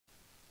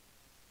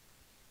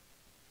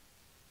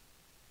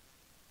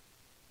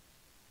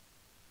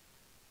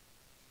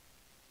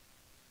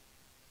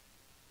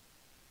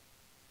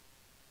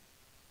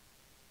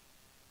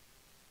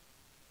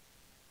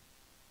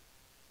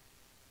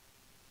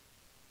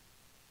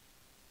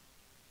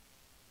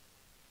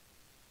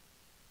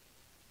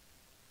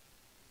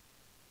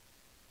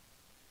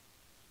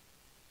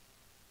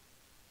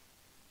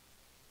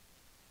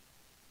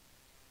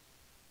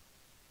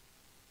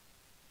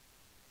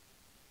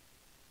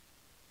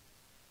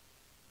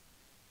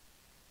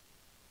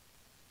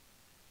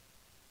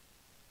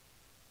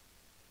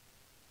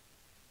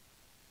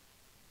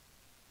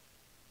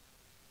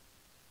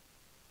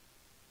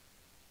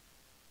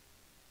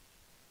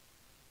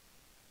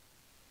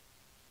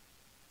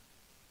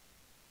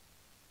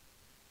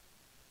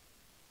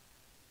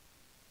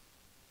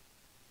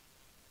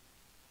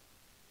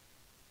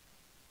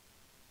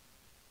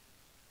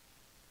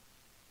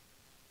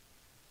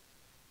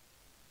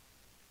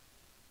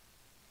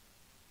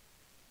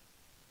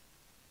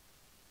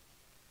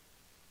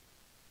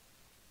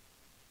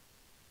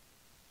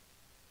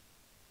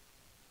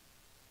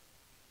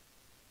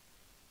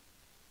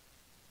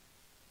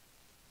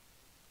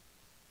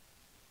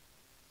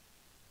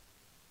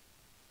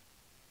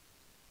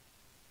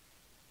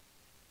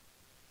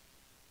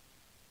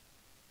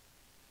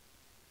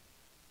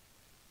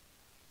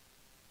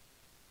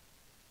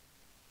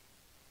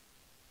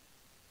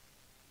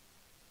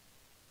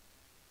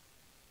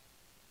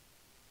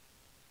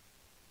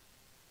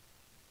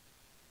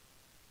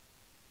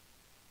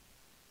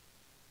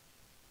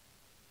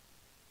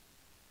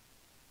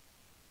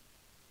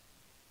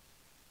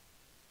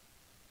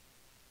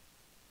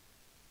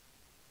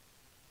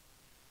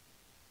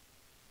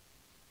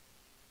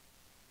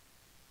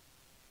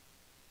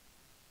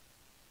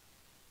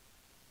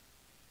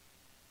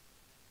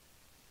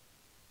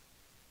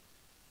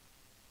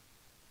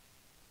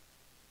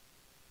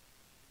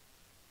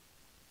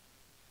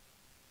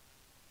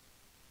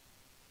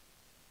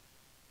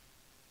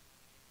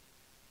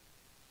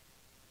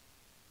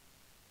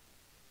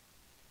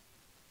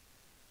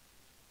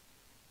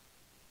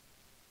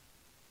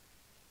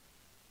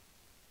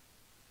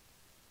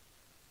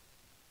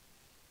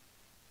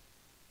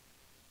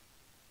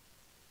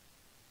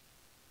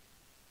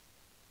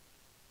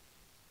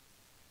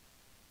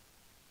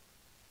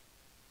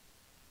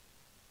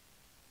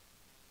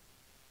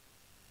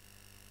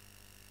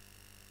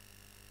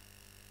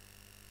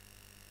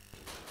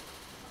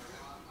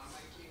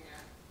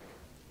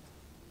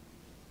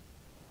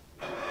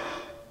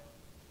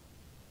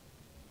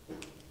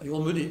Are you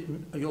all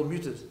muted? Are you all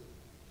muted?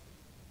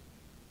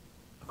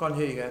 I can't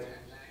hear you guys.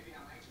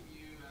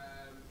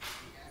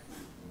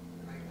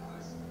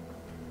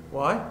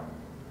 Why?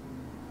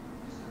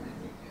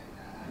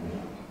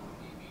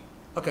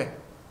 Okay.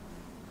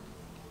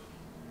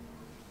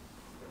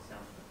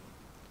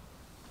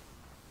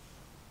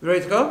 You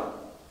ready to go?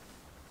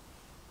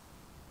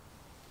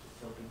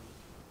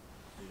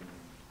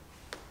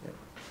 Yeah.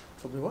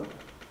 Told me what?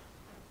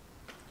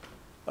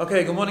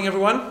 Okay, good morning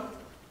everyone.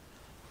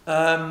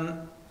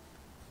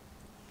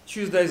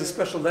 Tuesday is a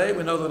special day.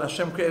 We know that when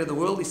Hashem created the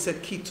world, He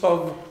said Ki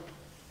Tov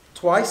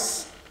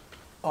twice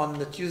on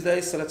the Tuesday,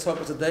 so let's hope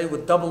it's a day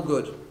with double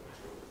good.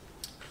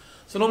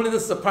 So normally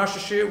this is a Parsha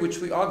shir, which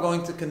we are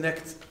going to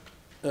connect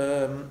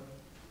the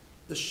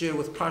shir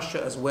with Parsha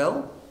as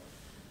well.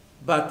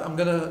 But I'm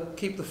going to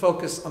keep the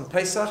focus on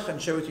Pesach and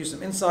share with you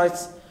some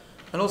insights,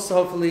 and also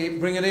hopefully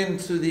bring it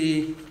into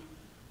the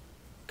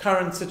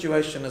current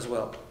situation as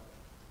well.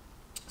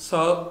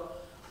 So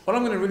what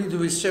I'm going to really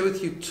do is share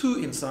with you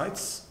two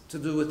insights to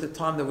do with the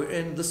time that we're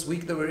in, this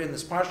week that we're in,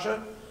 this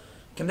Parsha,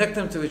 connect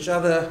them to each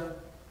other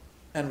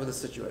and with the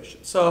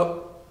situation.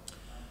 So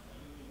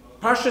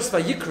Parshas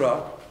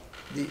Vayikra,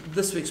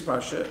 this week's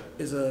Parsha,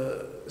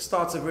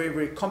 starts a very,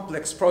 very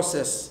complex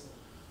process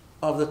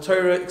of the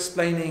Torah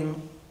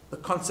explaining the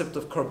concept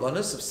of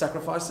korbanos, of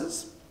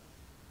sacrifices,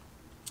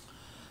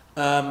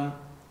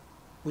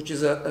 which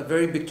is a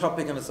very big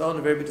topic on its own,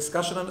 a very big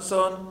discussion on its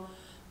own,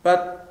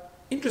 but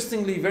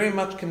interestingly very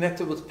much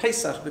connected with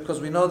Pesach, because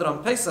we know that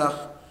on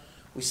Pesach,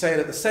 we say it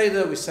at the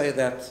Seder, we say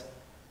that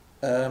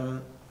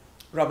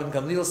Rabbi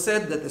Gamliel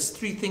said that there's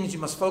three things you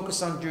must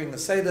focus on during the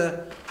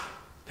Seder: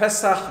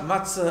 Pesach,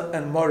 Matzah,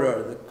 and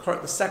Maror,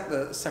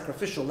 the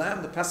sacrificial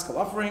lamb, the Paschal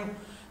offering,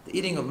 the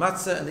eating of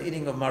Matzah, and the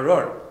eating of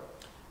Maror.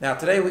 Now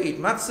today we eat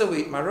Matzah, we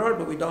eat Maror,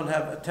 but we don't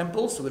have a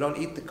temple, so we don't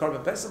eat the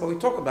Korban Pesach, but we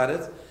talk about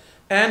it.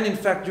 And in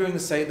fact, during the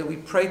Seder, we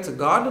pray to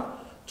God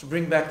to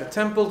bring back the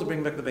temple, to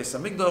bring back the Beis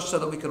HaMikdash, so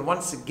that we can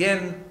once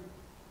again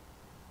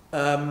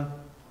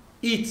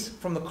eat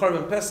from the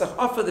Korban Pesach,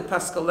 offer the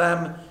Paschal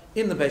lamb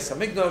in the Beis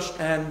HaMikdash,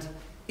 and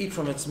eat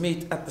from its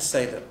meat at the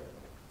Seder.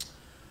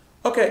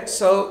 Okay,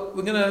 so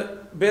we're going to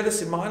bear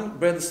this in mind,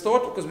 bear this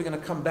thought, because we're going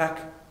to come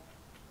back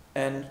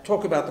and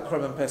talk about the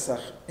Korban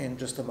Pesach in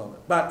just a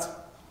moment. But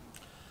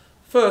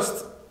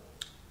first,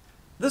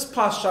 this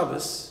past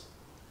Shabbos,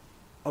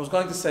 I was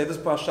going to say this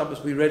past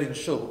Shabbos we read in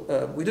Shul.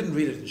 We didn't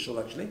read it in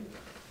Shul actually,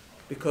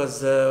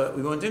 because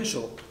we weren't in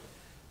Shul.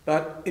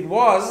 But it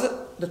was,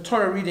 the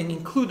Torah reading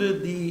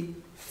included the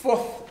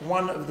fourth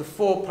one of the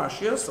four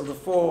Parshas, of the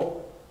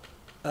four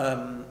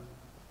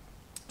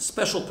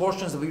special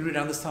portions that we read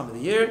around this time of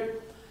the year.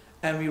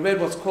 And we read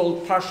what's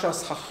called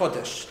Parshas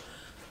HaChodesh,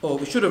 or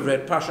we should have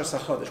read Parshas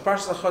HaChodesh.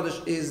 Parshas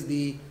HaChodesh is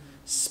the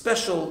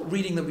special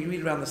reading that we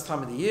read around this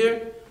time of the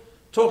year,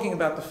 talking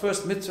about the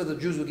first mitzvah the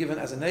Jews were given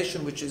as a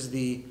nation, which is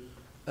the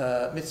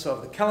mitzvah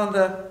of the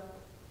calendar,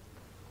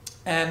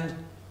 and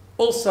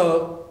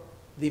also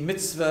the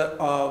mitzvah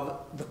of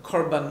the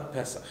Korban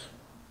Pesach.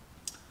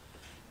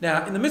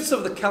 Now, in the mitzvah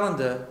of the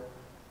calendar,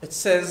 it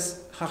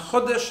says,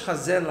 HaChodesh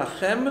Hazeh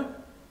Lachem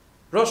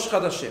Rosh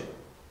Chodashim.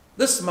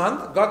 This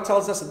month, God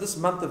tells us that this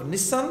month of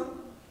Nisan,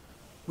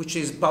 which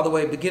is, by the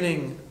way,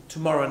 beginning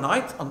tomorrow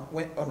night, on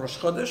Rosh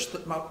Chodesh,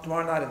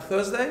 tomorrow night and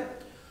Thursday.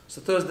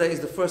 So Thursday is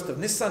the first of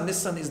Nisan.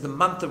 Nisan is the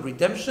month of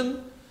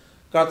redemption.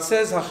 God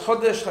says,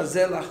 HaChodesh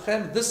Hazeh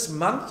Lachem, this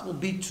month will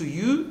be to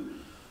you,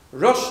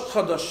 Rosh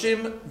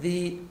Chodashim,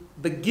 the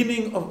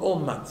beginning of all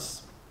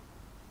months.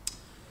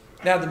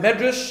 Now the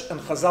Medrash and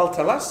Chazal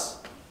tell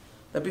us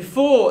that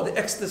before the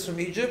exodus from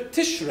Egypt,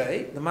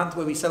 Tishrei, the month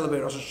where we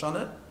celebrate Rosh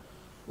Hashanah,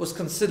 was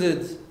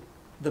considered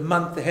the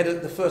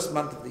first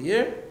month of the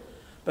year.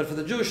 But for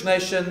the Jewish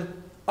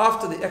nation,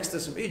 after the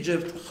exodus from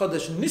Egypt,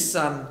 Chodesh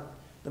Nisan,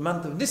 the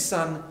month of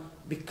Nisan,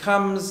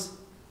 becomes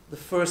the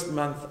first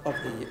month of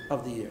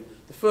the year.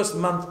 The first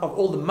month of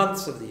all the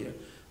months of the year.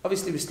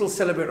 Obviously, we still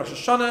celebrate Rosh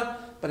Hashanah,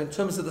 but in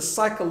terms of the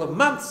cycle of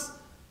months,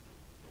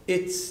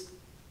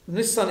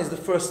 Nisan is the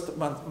first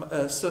month,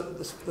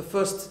 the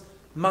first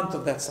month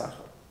of that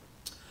cycle.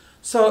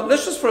 So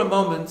let's just for a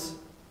moment,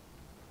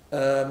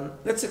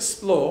 let's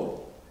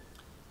explore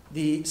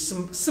the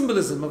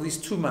symbolism of these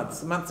two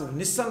months. The month of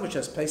Nisan, which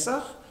has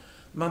Pesach,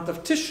 the month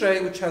of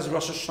Tishrei, which has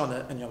Rosh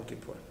Hashanah and Yom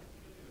Kippur.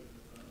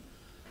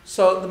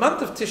 So the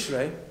month of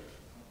Tishrei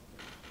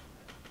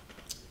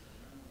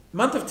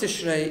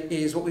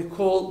is what we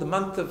call the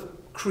month of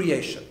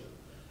creation.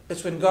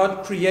 It's when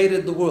God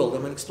created the world,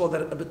 and we'll explore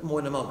that a bit more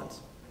in a moment.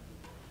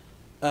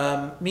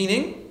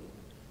 Meaning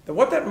that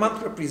what that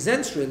month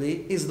represents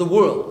really is the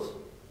world.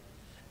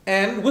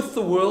 And with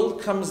the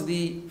world comes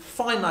the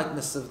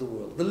finiteness of the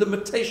world, the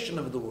limitation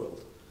of the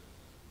world,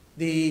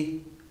 the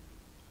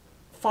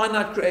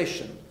finite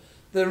creation,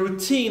 the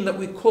routine that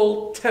we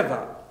call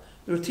teva,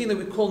 the routine that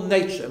we call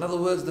nature. In other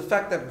words, the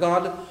fact that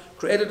God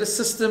created a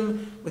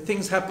system where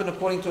things happen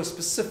according to a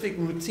specific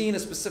routine, a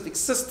specific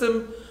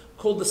system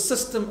called the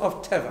system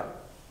of teva.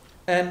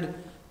 And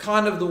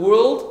kind of the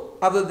world,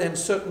 other than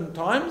certain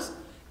times,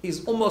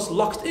 is almost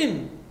locked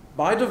in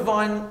by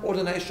divine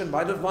ordination,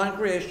 by divine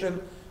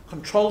creation,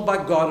 controlled by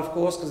God, of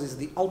course, because He's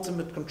the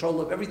ultimate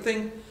controller of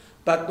everything.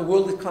 But the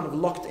world is kind of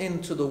locked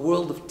into the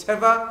world of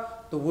Teva,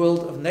 the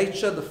world of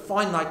nature, the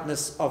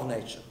finiteness of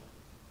nature.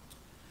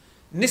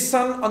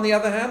 Nisan, on the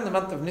other hand, the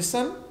month of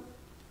Nisan,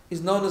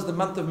 is known as the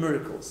month of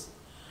miracles.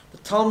 The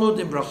Talmud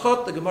in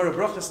Brachot, the Gemara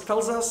Brachos,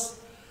 tells us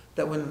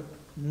that when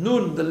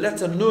Nun, the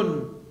letter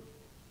Nun,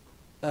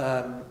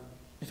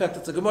 in fact,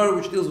 it's a Gemara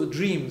which deals with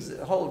dreams,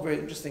 a whole very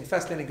interesting,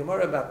 fascinating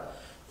Gemara about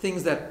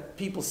things that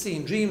people see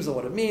in dreams or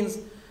what it means.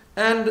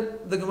 And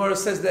the Gemara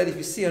says that if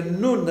you see a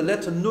Nun, the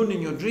letter Nun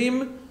in your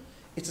dream,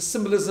 it's a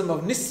symbolism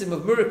of Nissim,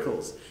 of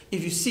miracles.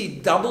 If you see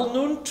double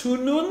Nun, two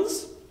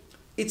Nuns,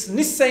 it's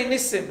Nissei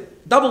Nissim,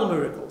 double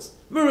miracles.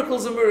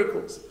 Miracles are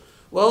miracles.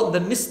 Well,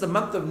 the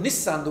month of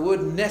Nisan, the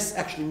word Nes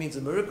actually means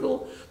a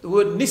miracle. The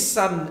word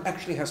Nisan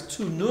actually has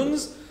two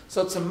Nuns,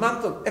 so it's a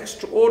month of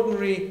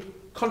extraordinary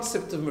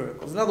concept of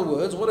miracles. In other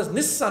words, what does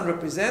Nisan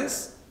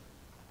represents?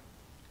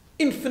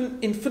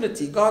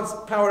 Infinity, God's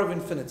power of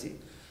infinity.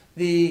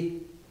 The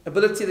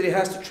ability that He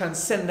has to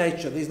transcend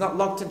nature. That He's not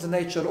locked into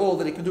nature at all,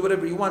 that He can do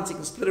whatever He wants. He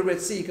can split a Red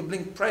Sea, He can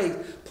blink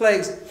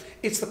plagues.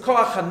 It's the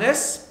Koach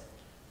HaNes,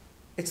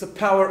 it's the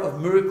power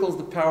of miracles,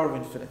 the power of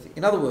infinity.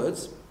 In other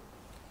words,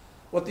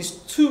 what these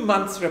 2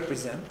 months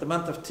represent, the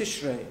month of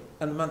Tishrei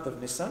and the month of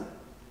Nisan,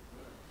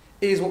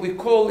 is what we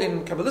call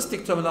in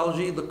Kabbalistic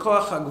terminology the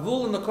Koach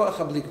HaGvul and the Koach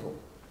HaBli Gvul.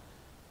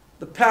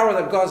 The power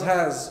that God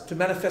has to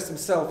manifest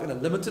Himself in a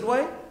limited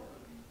way,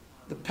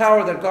 the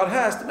power that God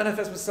has to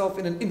manifest Himself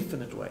in an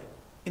infinite way,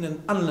 in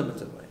an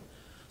unlimited way.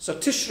 So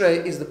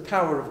Tishrei is the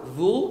power of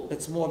Gvul.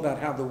 It's more about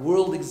how the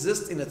world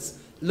exists in its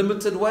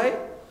limited way.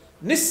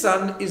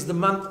 Nisan is the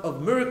month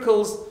of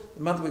miracles,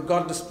 the month where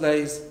God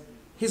displays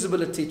His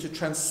ability to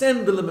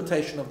transcend the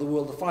limitation of the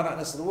world, the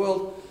finiteness of the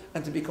world,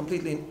 and to be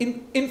completely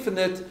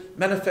infinite,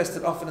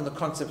 manifested often in the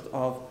concept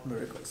of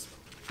miracles.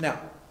 Now,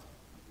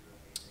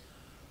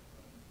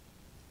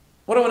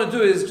 what I want to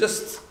do is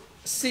just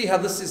see how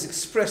this is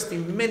expressed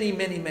in many,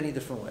 many, many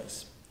different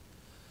ways.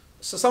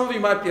 So some of you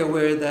might be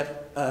aware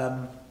that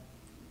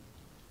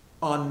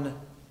on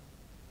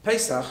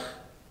Pesach,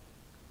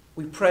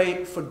 we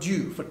pray for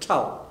dew, for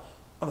Tal.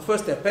 On the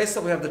first day of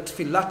Pesach, we have the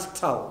Tfilat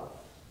Tal,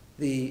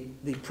 the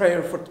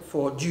prayer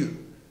for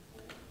dew.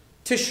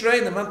 Tishrei,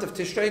 in the month of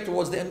Tishrei,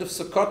 towards the end of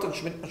Sukkot and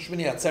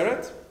Shmini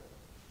Atzeret,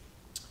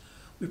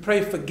 we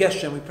pray for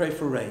Geshem, we pray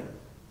for rain.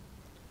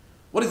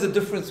 What is the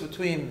difference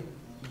between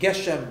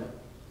Geshem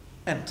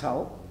and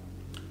Tal?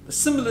 The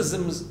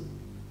symbolisms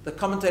the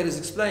commentators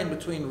explain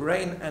between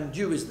rain and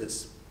dew is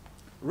this.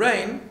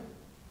 Rain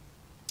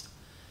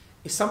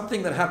is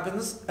something that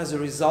happens as a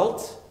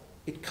result,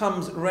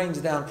 rains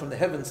down from the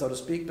heavens, so to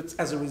speak, but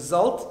as a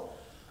result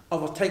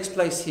of what takes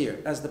place here.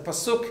 As the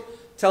Pasuk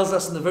tells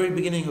us in the very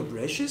beginning of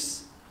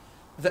Bereshis,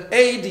 the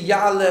Eid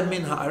Ya'ale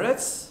min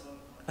ha'aretz,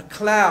 a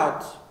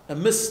cloud, a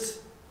mist,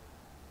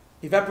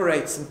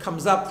 evaporates and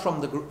comes up from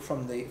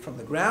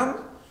the ground,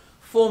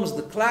 forms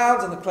the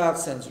clouds, and the cloud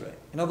sends rain.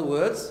 In other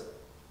words,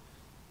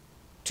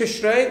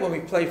 Tishrei, when we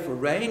pray for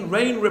rain,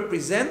 rain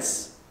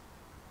represents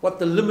what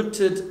the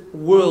limited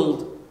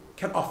world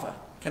can offer,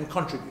 can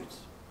contribute.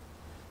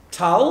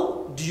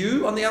 Tal,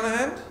 dew, on the other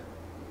hand,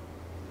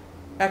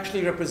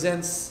 actually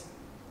represents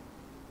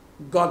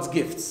God's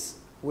gifts,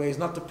 where He's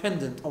not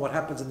dependent on what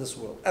happens in this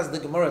world. As the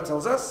Gemara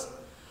tells us,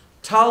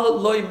 Tal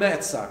loy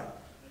me'etzar,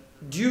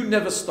 dew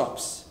never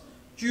stops.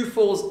 Dew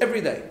falls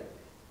every day.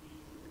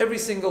 Every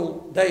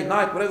single day,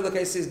 night, whatever the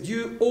case is,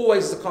 dew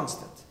always is a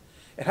constant.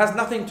 It has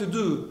nothing to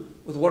do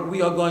with what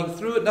we are going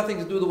through, it nothing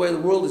to do with the way the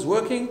world is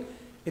working.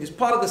 It is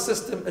part of the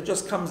system, it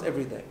just comes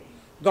every day.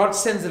 God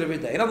sends it every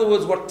day. In other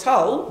words, what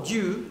Tal,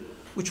 dew,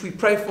 which we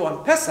pray for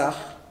on Pesach,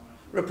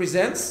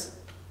 represents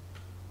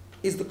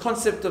is the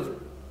concept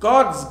of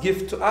God's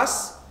gift to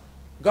us,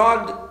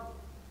 God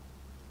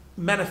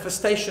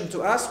manifestation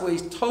to us, where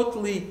He's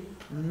totally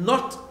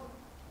not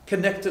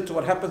connected to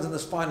what happens in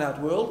this finite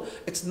world.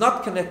 It's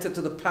not connected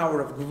to the power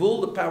of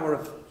Gvul, the power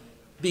of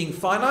being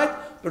finite,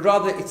 but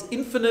rather it's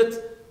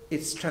infinite,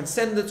 it's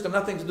transcendent, it's got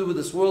nothing to do with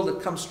this world,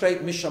 it comes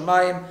straight,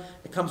 Mishamayim,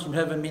 it comes from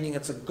heaven, meaning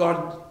it's a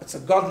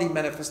godly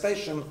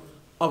manifestation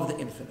of the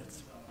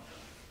infinite.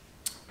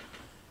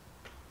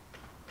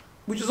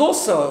 Which is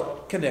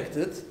also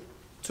connected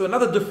to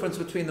another difference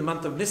between the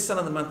month of Nisan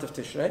and the month of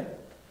Tishrei.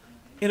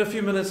 In a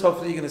few minutes,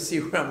 hopefully you're going to see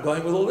where I'm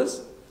going with all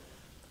this.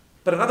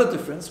 But another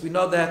difference, we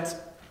know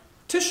that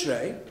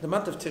Tishrei, the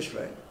month of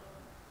Tishrei,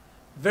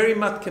 very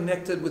much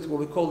connected with what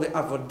we call the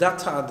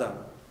Avodat HaAdam,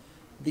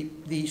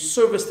 the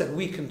service that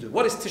we can do.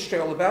 What is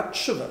Tishrei all about?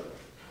 Tshuva.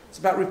 It's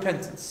about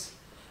repentance.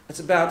 It's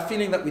about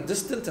feeling that we're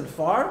distant and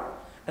far,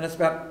 and it's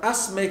about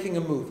us making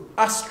a move,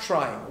 us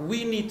trying.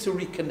 We need to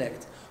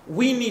reconnect.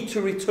 We need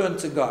to return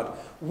to God.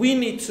 We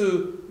need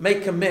to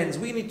make amends.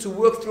 We need to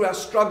work through our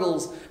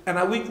struggles and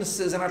our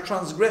weaknesses and our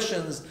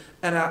transgressions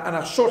and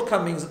our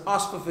shortcomings,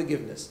 ask for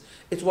forgiveness.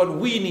 It's what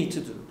we need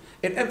to do.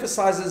 It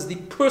emphasizes the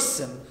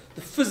person,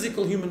 the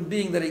physical human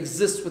being that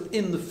exists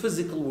within the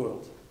physical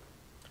world.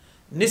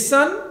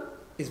 Nisan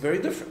is very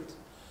different.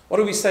 What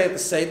do we say at the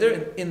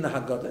Seder in the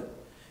Haggadah?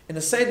 In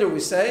the Seder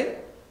we say,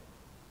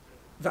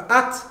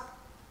 Va'at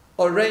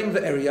oreim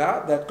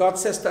ve'eria, that God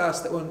says to us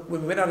that when we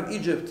went out of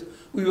Egypt,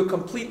 we were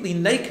completely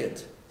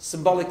naked,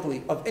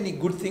 symbolically, of any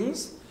good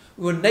things.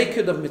 We were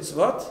naked of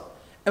mitzvot,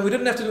 and we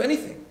didn't have to do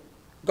anything.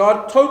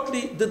 God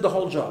totally did the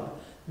whole job.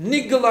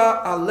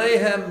 Nigla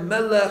aleihem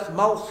melech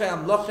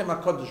malchem lochem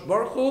HaKadosh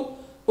Baruch Hu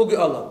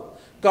uge'olam.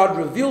 God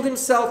revealed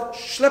himself,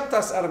 schlepped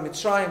us out of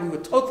Mitzrayim. We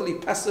were totally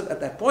passive at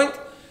that point,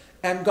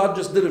 and God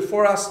just did it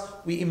for us.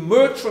 We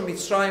emerged from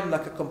Mitzrayim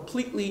like a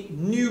completely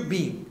new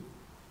being.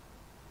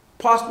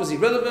 Past was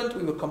irrelevant.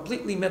 We were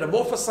completely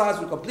metamorphosized.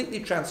 We were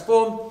completely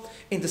transformed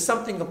into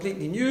something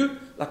completely new,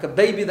 like a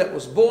baby that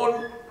was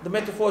born. The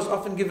metaphor is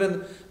often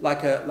given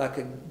like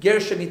a ger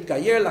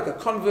shenitgayer, like a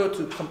convert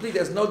who completely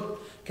has no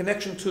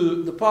connection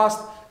to the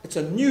past. It's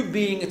a new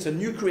being. It's a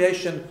new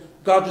creation.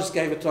 God just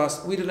gave it to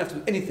us. We didn't have to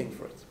do anything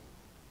for it.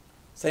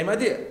 Same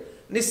idea.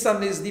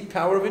 Nisan is the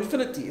power of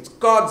infinity. It's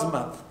God's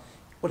month.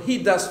 What He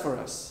does for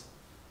us.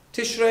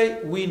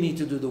 Tishrei, we need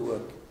to do the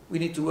work. We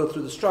need to work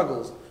through the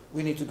struggles.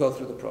 We need to go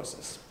through the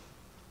process.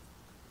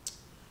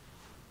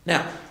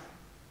 Now,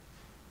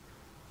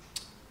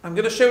 I'm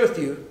going to share with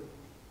you,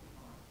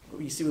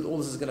 you see what all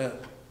this is going to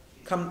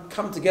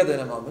come together in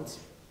a moment,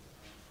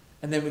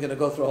 and then we're going to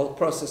go through a whole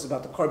process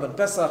about the Korban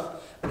Pesach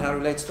and how it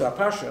relates to our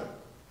Parsha.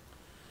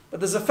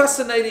 But there's a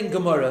fascinating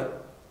Gemara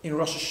in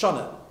Rosh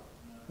Hashanah,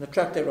 in the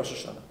tractate Rosh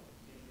Hashanah,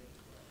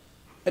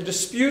 a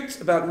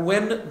dispute about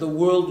when the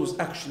world was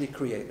actually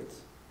created,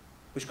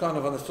 which kind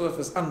of on the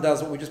surface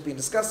undoes what we've just been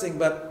discussing,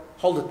 but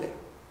hold it there.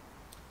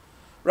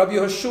 Rabbi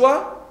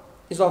Yehoshua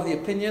is of the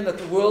opinion that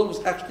the world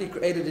was actually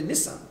created in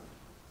Nisan,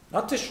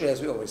 not Tishrei,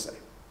 as we always say.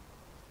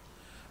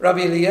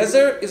 Rabbi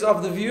Eliezer is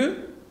of the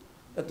view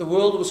that the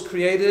world was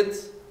created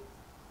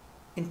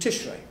in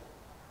Tishrei.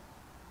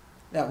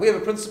 Now, we have a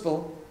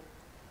principle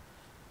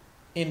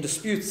in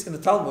disputes in the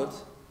Talmud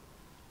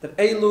that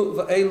Eilu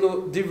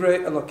va'Eilu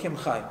divrei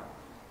Elokim chai.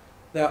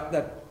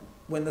 That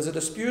when there's a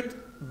dispute,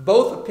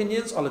 both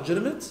opinions are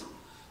legitimate,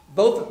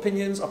 both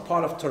opinions are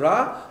part of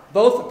Torah,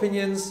 both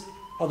opinions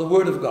are the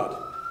Word of God.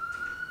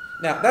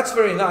 Now, that's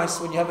very nice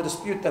when you have a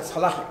dispute that's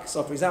halachic.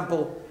 So, for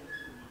example,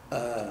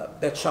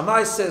 Bet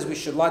Shammai says we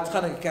should light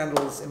Hanukkah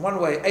candles in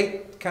one way,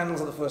 8 candles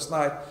on the first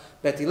night.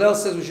 Bet Hillel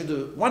says we should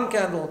do 1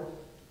 candle.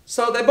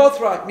 So they're both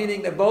right,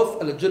 meaning they're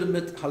both a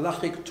legitimate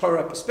halachic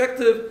Torah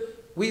perspective.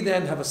 We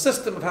then have a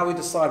system of how we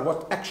decide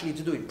what actually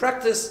to do in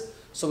practice.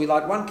 So we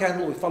light 1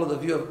 candle, we follow the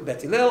view of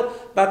Bet Hillel,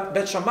 but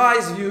Bet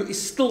Shammai's view is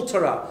still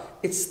Torah.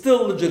 It's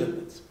still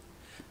legitimate.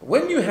 But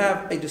when you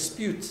have a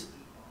dispute,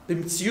 the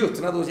mitziyut,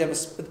 in other words, you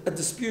have a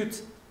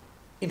dispute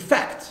in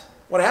fact,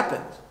 what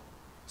happened?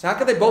 So how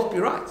can they both be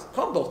right?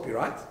 Can't both be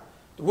right.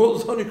 The world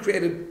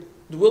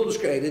was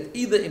created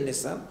either in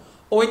Nisan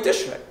or in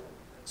Tishrei.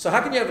 So how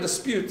can you have a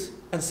dispute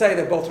and say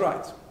they're both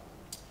right?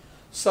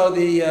 So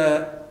the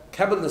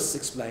Kabbalists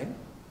explain,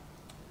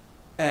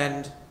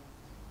 and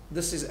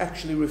this is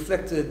actually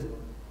reflected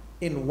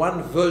in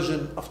one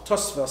version of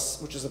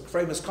Tosfos, which is a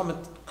famous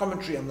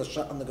commentary on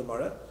the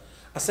Gemara.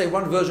 I say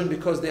one version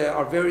because there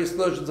are various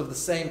versions of the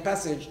same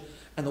passage,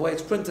 and the way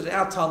it's printed in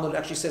our Talmud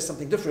actually says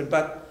something different,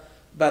 but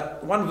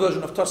one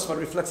version of Tosfos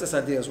reflects this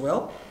idea as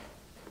well.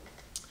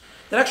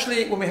 That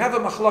actually, when we have a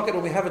machloket,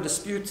 when we have a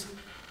dispute,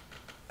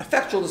 a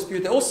factual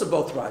dispute, they're also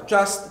both right,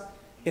 just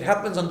it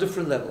happens on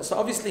different levels. So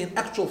obviously, in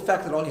actual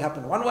fact, it only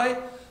happened one way,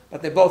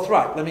 but they're both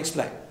right. Let me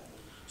explain.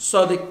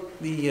 So in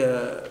the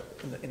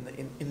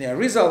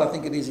Arizal, I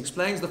think it is,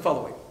 explains the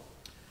following.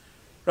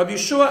 Rabbi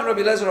Yeshua and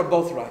Rabbi Eliezer are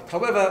both right.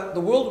 However, the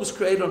world was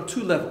created on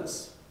 2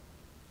 levels.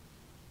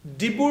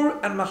 Dibur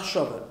and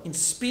machshava, in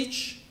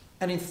speech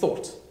and in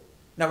thought.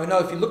 Now we know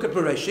if you look at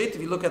Bereshit, if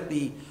you look at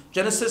the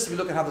Genesis, if you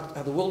look at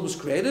how the world was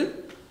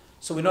created,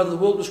 so we know that the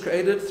world was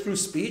created through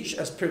speech,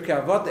 as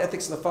Pirkei Avot, the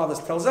Ethics of the Fathers,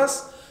 tells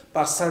us.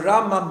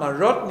 Basara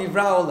mamarot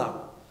nivra olam.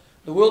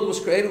 The world was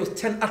created with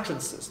 10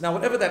 utterances. Now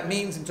whatever that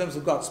means in terms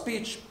of God's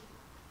speech,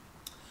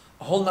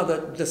 a whole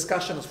other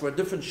discussion is for a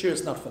different shir,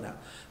 it's not for now.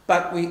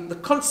 But the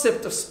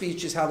concept of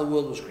speech is how the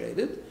world was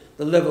created,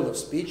 the level of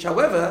speech.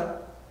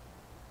 However,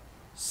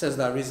 says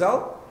the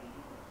Arizal,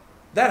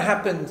 that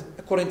happened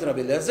according to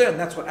Rabbi Eliezer, and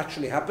that's what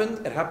actually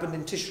happened. It happened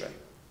in Tishrei.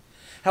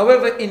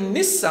 However, in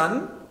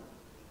Nisan,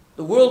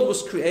 the world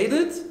was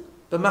created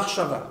the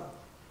machshava,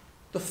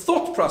 the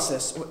thought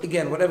process,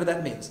 again, whatever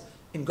that means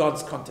in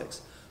God's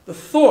context. The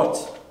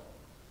thought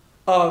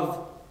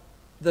of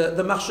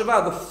the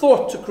machshava, the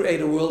thought to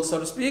create a world, so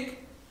to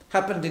speak,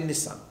 happened in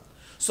Nisan.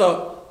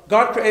 So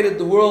God created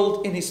the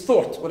world in His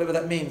thought, whatever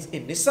that means,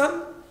 in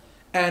Nisan,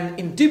 and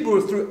in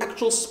Dibur through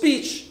actual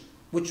speech,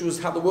 which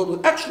was how the world was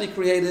actually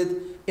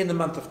created in the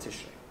month of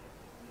Tishrei.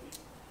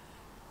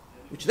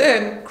 Which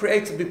then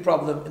creates a big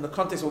problem in the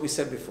context of what we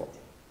said before.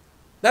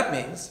 That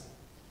means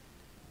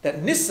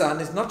that Nisan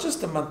is not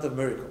just a month of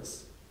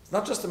miracles. It's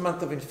not just a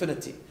month of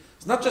infinity.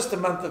 It's not just a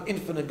month of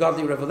infinite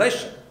godly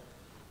revelation.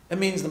 It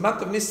means the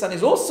month of Nisan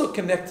is also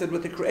connected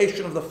with the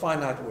creation of the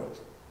finite world.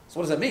 So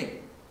what does that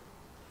mean?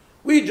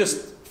 We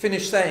just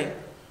finished saying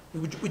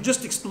We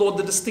just explored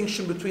the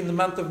distinction between the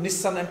month of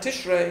Nisan and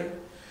Tishrei.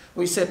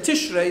 We said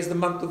Tishrei is the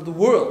month of the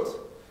world.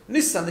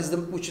 Nisan is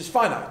which is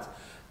finite.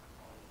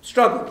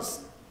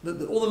 Struggles,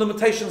 all the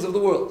limitations of the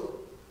world.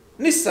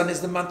 Nisan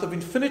is the month of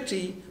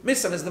infinity.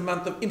 Nisan is the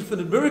month of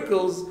infinite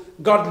miracles,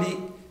 godly,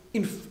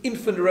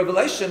 infinite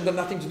revelation, got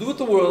nothing to do with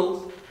the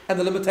world and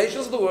the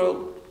limitations of the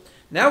world.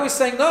 Now we're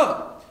saying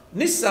no.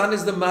 Nisan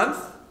is the month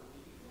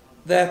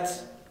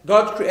that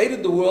God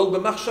created the world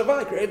b'machshava,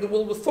 He created the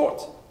world with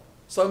thought.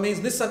 So it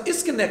means Nisan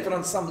is connected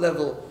on some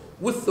level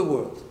with the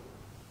world.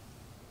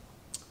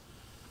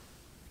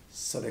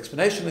 So the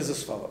explanation is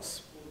as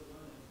follows.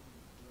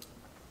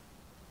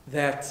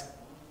 That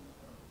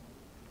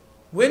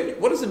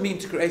what does it mean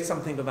to create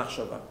something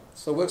b'machshava?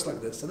 So it works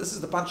like this. So this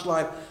is the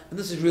punchline, and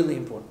this is really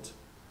important.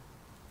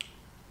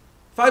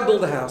 If I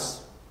build a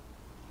house,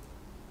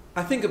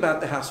 I think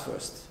about the house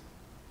first.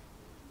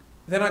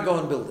 Then I go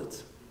and build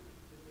it.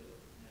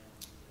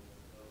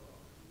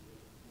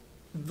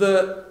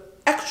 The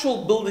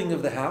actual building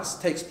of the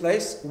house takes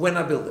place when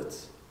I build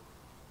it.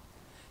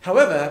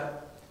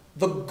 However,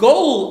 the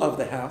goal of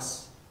the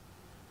house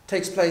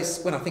takes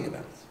place when I think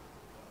about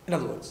it. In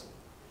other words,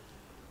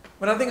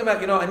 when I think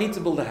about, I need to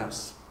build a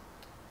house.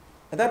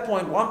 At that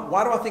point,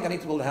 why do I think I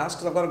need to build a house?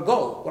 Because I've got a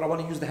goal, what I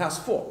want to use the house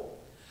for.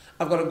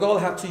 I've got a goal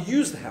how to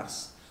use the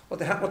house, what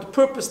the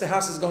purpose the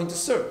house is going to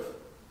serve.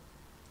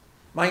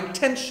 My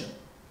intention,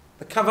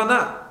 the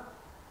kavanah,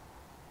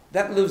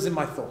 that lives in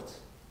my thought.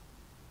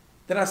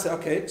 Then I say,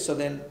 okay, so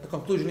then the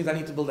conclusion is I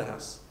need to build a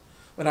house.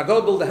 When I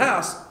go build a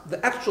house,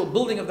 the actual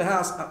building of the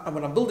house,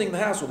 when I'm building the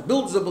house, or the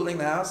builders are building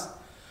the house,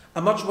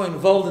 I'm much more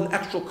involved in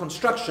actual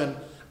construction.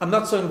 I'm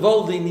not so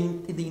involved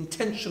in the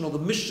intention or the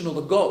mission or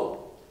the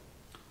goal.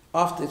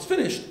 After it's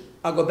finished,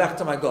 I'll go back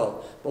to my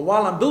goal. But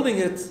while I'm building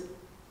it,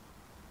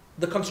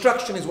 the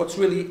construction is what's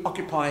really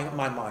occupying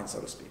my mind, so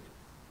to speak.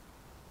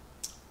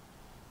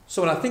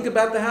 So when I think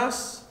about the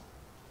house,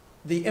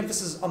 the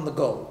emphasis is on the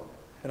goal.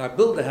 When I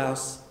build the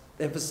house,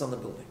 the emphasis on the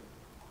building.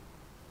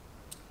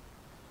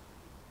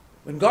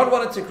 When God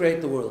wanted to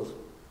create the world,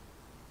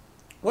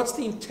 what's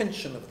the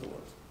intention of the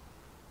world?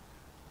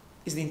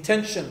 Is the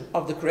intention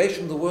of the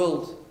creation of the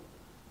world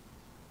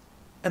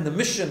and the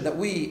mission that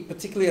we,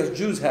 particularly as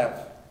Jews,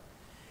 have,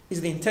 is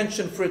the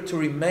intention for it to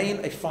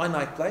remain a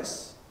finite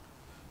place,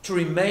 to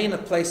remain a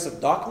place of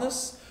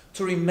darkness,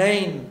 to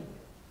remain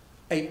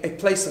a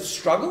place of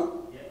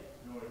struggle,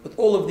 with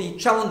all of the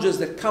challenges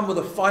that come with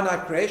a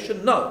finite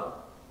creation? No.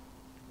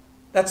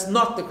 That's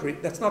not the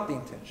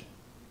intention.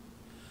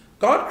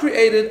 God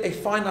created a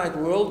finite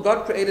world.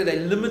 God created a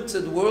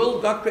limited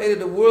world. God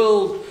created a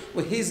world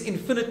where His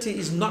infinity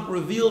is not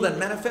revealed and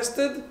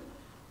manifested,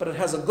 but it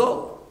has a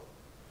goal.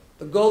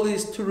 The goal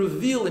is to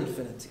reveal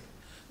infinity.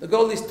 The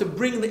goal is to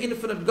bring the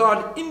infinite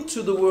God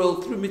into the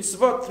world through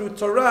mitzvot, through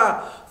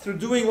Torah, through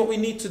doing what we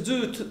need to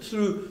do,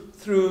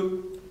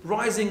 through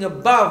rising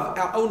above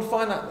our own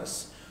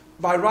finiteness,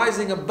 by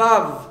rising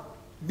above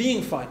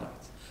being finite,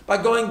 by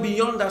going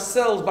beyond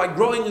ourselves, by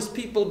growing as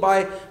people,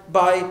 by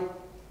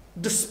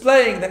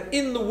displaying that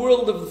in the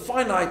world of the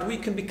finite we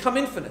can become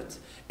infinite.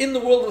 In the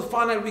world of the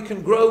finite we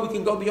can grow, we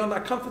can go beyond our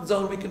comfort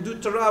zone, we can do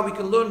Torah, we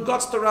can learn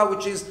God's Torah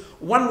which is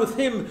one with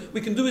Him,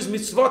 we can do His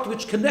mitzvot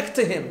which connect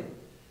to Him,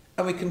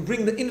 and we can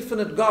bring the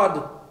infinite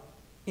God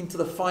into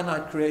the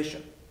finite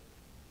creation.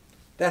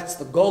 That's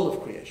the goal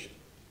of creation.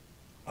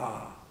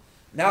 Now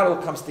it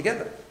all comes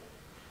together.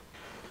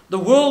 The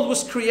world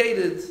was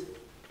created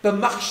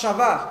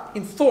b'machshava,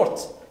 in thought,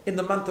 in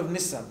the month of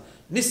Nisan.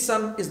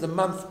 Nisan is the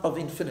month of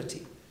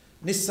infinity.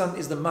 Nisan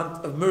is the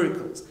month of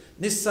miracles.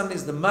 Nisan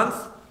is the month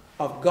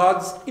of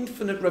God's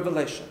infinite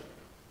revelation.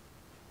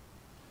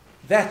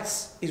 That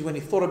is when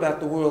He thought about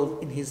the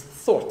world in His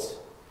thought.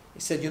 He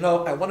said,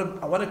 I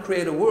want to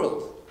create a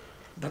world.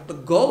 But the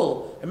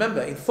goal,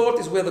 remember, in thought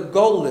is where the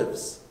goal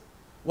lives.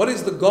 What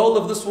is the goal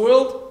of this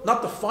world?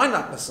 Not the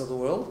finiteness of the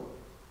world.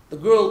 The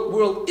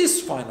world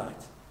is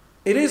finite.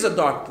 It is a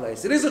dark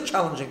place. It is a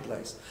challenging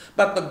place.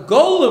 But the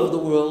goal of the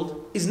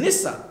world is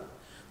Nisan.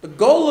 The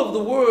goal of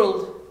the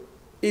world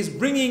is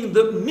bringing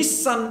the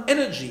Nisan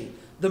energy,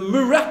 the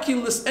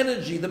miraculous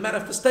energy, the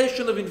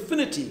manifestation of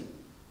infinity,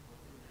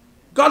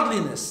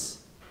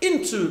 godliness,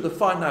 into the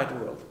finite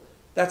world.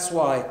 That's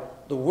why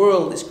the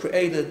world is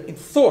created in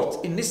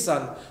thought, in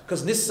Nisan,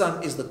 because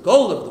Nisan is the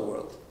goal of the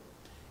world.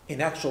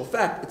 In actual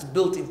fact, it's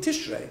built in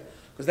Tishrei,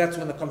 because that's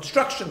when the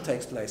construction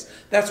takes place.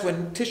 That's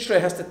when Tishrei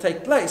has to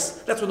take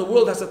place. That's when the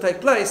world has to take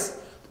place.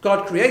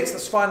 God creates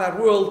this finite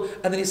world,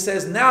 and then He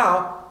says,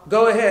 now,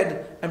 go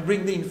ahead and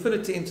bring the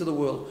infinity into the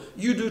world.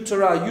 You do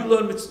Torah, you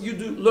learn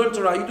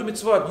Torah, you do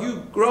mitzvot,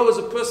 you grow as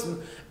a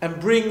person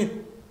and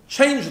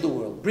change the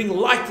world, bring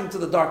light into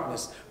the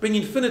darkness, bring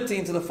infinity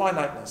into the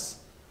finiteness,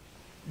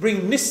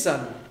 bring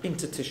Nisan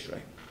into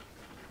Tishrei.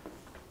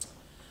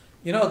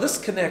 This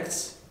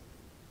connects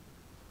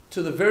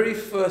to the very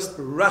first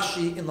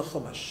Rashi in the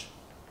Chumash.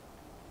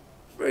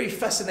 Very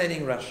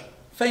fascinating Rashi.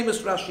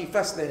 Famous Rashi,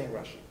 fascinating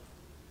Rashi.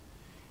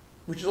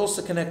 Which is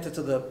also connected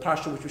to the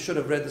Parsha which we should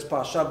have read this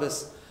Parsha,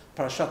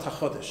 Parashat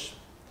HaChodesh.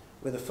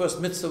 where the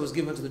first mitzvah was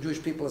given to the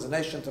Jewish people as a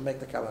nation to make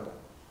the calendar.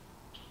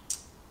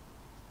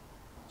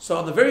 So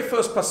on the very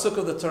first pasuk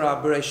of the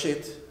Torah,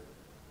 Bereshit,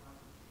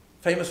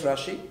 famous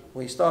Rashi,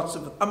 where he starts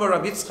with Amar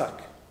Rabbi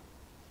Yitzchak.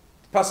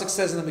 The pasuk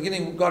says in the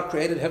beginning, God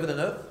created heaven and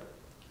earth.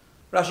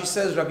 Rashi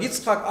says, Rabbi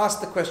Yitzchak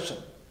asked the question,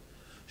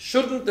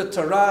 shouldn't the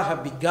Torah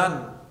have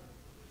begun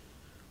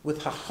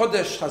with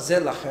HaChodesh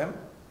Hazeh Lachem?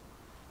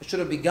 It should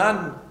have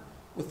begun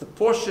with the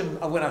portion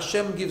of when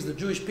Hashem gives the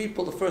Jewish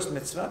people the first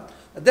mitzvah.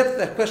 The depth of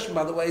that question,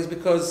 by the way, is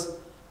because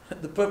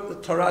the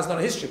Torah is not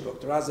a history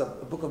book. The Torah is a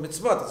book of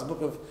mitzvot. It's a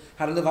book of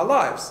how to live our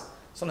lives.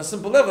 So on a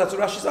simple level, that's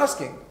what Rashi is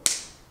asking.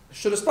 It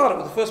should have started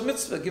with the first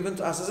mitzvah given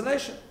to us as a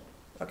nation.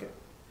 Okay.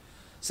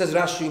 Says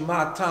Rashi,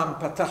 Ma'atam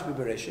patach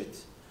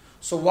b'bereshit.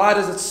 So why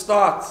does it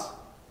start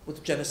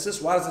with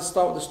Genesis? Why does it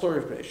start with the story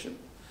of creation?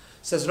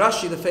 Says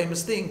Rashi, the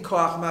famous thing,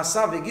 Koach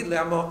ma'asav yigid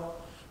le'amo,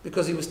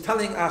 because he was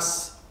telling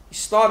us, he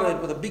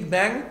started with a big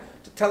bang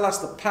to tell us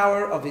the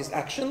power of his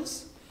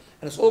actions,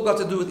 and it's all got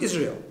to do with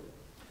Israel.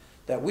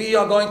 That we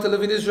are going to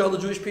live in Israel, the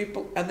Jewish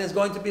people, and there's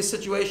going to be a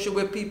situation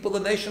where people, the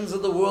nations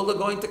of the world, are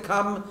going to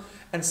come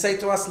and say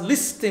to us,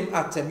 Listim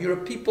atem, you're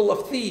a people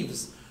of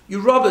thieves, you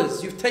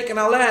robbers, you've taken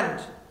our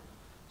land.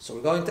 So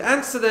we're going to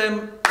answer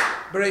them,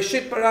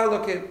 Bereshit bara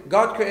Elokim,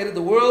 God created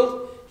the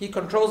world, He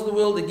controls the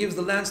world, He gives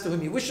the lands to whom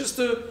He wishes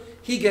to,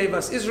 He gave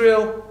us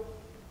Israel,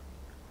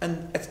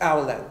 and it's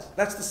our land.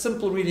 That's the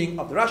simple reading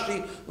of the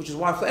Rashi, which is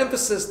why for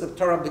emphasis the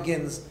Torah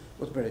begins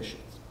with Bereshit.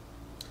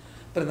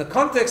 But in the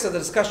context of the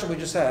discussion we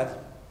just had,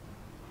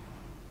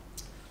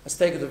 let's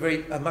take it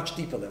to a much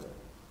deeper level.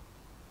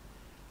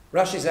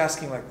 Rashi is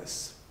asking like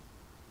this.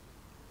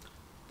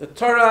 The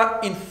Torah,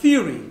 in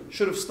theory,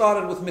 should have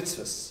started with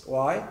mitzvahs.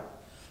 Why?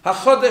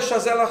 HaChodesh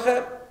Hazeh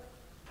Lachem.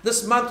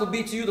 This month will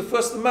be to you the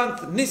first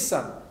month,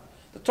 Nisan.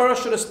 The Torah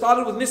should have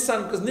started with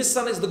Nisan because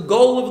Nisan is the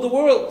goal of the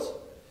world.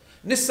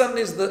 Nisan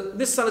is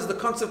the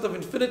concept of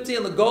infinity,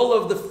 and the goal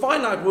of the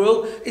finite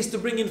world is to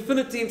bring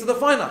infinity into the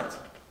finite.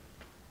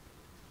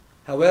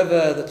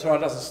 However, the Torah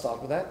doesn't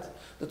start with that.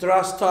 The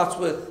Torah starts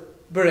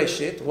with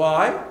Bereshit.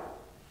 Why?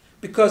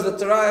 Because the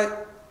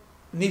Torah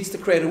needs to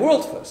create a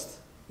world first.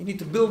 You need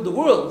to build the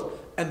world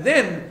and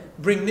then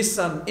bring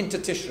Nisan into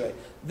Tishrei.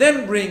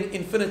 Then bring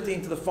infinity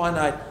into the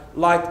finite,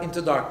 light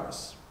into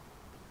darkness.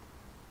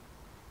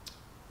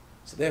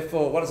 So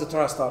therefore, what does the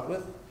Torah start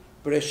with?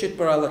 Bereshit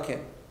bara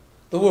Elokim.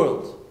 The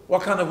world.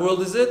 What kind of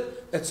world is it?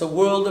 It's a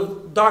world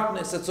of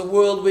darkness. It's a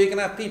world where you can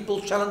have people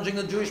challenging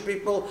the Jewish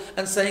people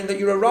and saying that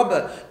you're a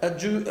robber.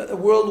 A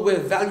world where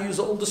values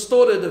are all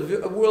distorted.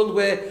 A world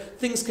where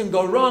things can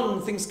go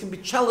wrong. Things can be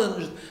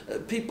challenged.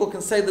 People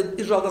can say that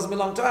Israel doesn't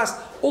belong to us.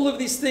 All of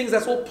these things,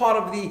 that's all part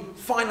of the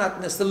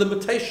finiteness, the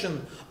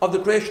limitation of the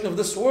creation of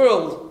this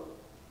world.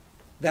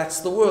 That's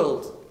the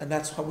world. And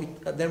that's how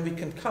then we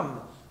can come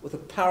with the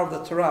power of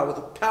the Torah, with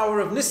the power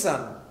of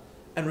Nisan,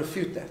 and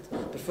refute that.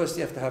 But first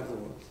you have to have the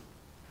world.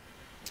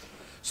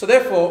 So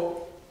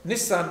therefore,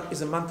 Nisan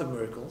is a month of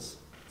miracles.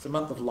 It's a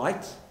month of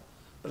light,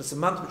 but it's a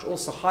month which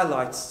also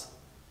highlights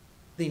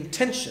the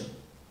intention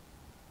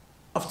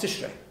of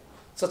Tishrei.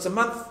 So it's a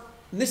month,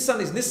 Nisan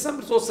is Nisan,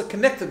 but it's also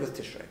connected with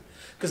Tishrei.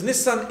 Because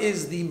Nisan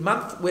is the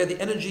month where the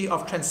energy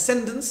of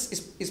transcendence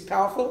is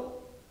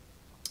powerful.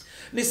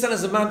 Nisan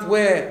is a month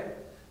where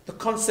the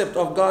concept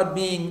of God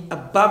being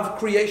above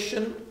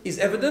creation is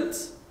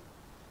evident,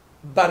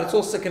 but it's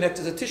also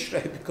connected to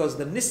Tishrei because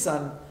the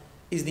Nisan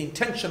is the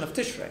intention of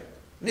Tishrei.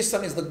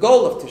 Nisan is the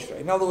goal of Tishrei.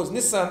 In other words,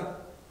 Nisan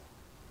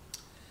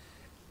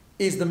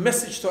is the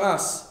message to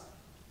us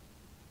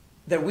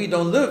that we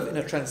don't live in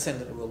a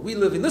transcendent world. We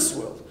live in this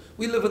world.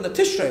 We live in the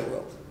Tishrei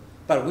world.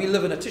 But we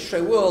live in a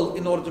Tishrei world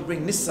in order to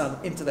bring Nisan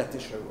into that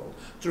Tishrei world.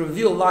 To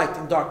reveal light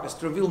in darkness,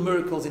 to reveal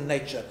miracles in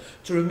nature,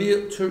 to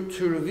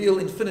reveal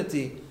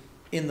infinity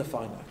in the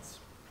finite.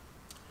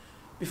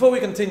 Before we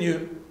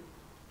continue,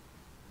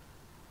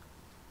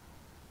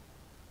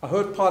 I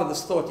heard part of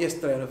this thought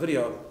yesterday in a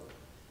video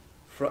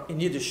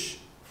in Yiddish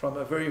from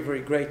a very,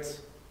 very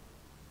great,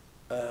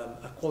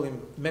 I call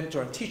him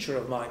mentor and teacher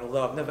of mine,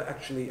 although I've never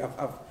actually,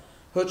 I've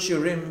heard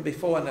shiurim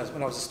before, and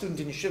when I was a student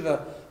in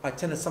yeshiva, I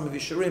attended some of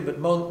his shiurim, but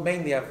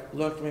mainly I've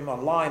learned from him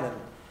online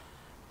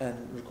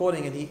and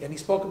recording, and he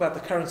spoke about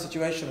the current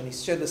situation, and he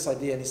shared this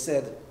idea, and he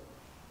said,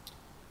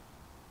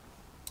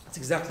 it's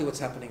exactly what's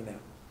happening now.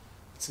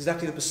 It's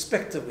exactly the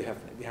perspective we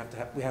have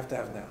to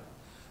have now.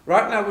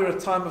 Right now we're at a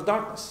time of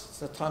darkness.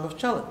 It's a time of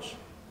challenge.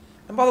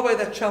 And by the way,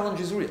 that challenge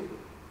is real.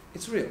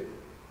 It's real.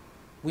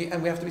 We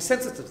have to be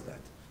sensitive to that.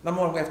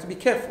 Number one, we have to be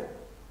careful.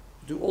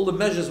 Do all the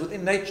measures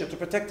within nature to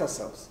protect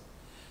ourselves.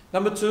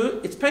 Number two,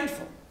 it's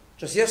painful.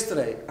 Just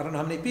yesterday, I don't know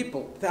how many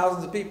people,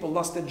 thousands of people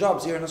lost their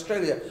jobs here in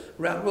Australia,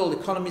 around the world,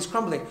 economies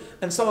crumbling,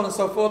 and so on and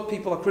so forth.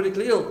 People are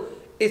critically ill.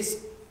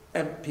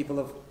 And people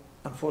have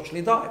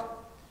unfortunately died.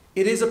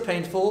 It is a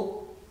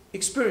painful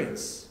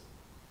experience.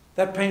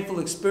 That painful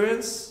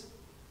experience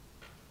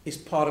is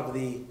part of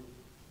the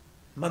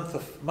month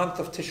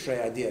of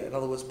Tishrei idea. In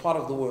other words, part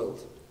of the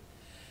world.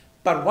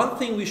 But one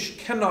thing we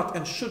cannot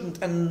and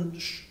shouldn't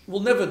and will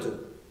never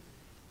do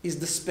is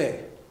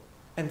despair.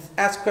 and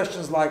ask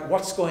questions like,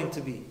 what's going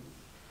to be?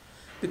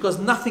 Because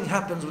nothing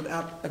happens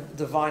without a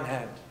divine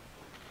hand.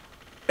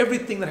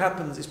 Everything that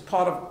happens is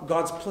part of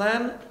God's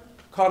plan,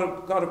 part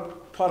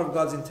of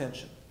God's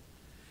intention.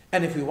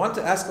 And if we want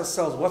to ask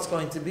ourselves what's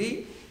going to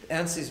be, the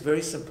answer is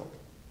very simple.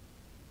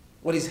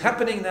 What is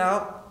happening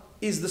now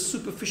is the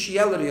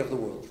superficiality of the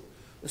world.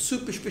 The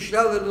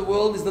superficiality of the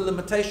world is the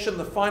limitation,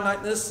 the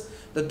finiteness,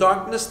 the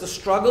darkness, the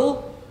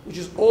struggle, which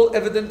is all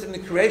evident in the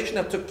creation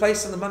that took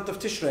place in the month of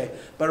Tishrei.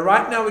 But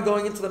right now we're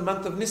going into the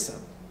month of Nisan.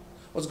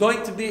 What's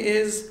going to be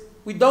is,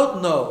 we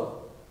don't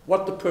know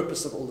what the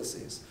purpose of all this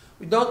is.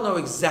 We don't know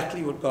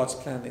exactly what God's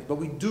plan is, but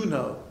we do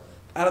know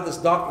out of this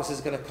darkness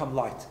is going to come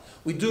light.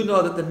 We do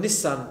know that the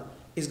Nisan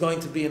is going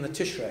to be in the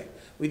Tishrei.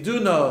 We do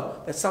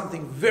know that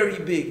something very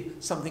big,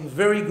 something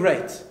very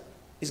great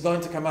is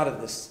going to come out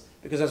of this.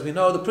 Because as we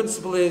know, the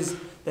principle is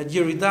that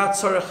Yeridat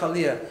Tzorech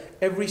Aliyah,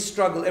 every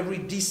struggle, every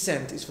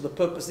descent is for the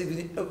purpose of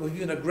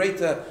even a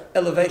greater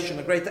elevation,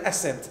 a greater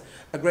ascent,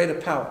 a greater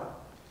power.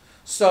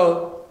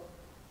 So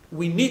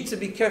we need to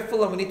be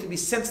careful and we need to be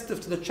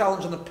sensitive to the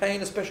challenge and the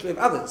pain, especially of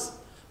others.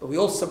 But we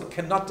also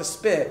cannot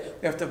despair.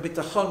 We have to have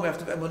bitachon, we have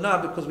to have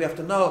emunah, because we have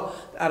to know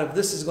that out of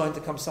this is going to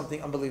come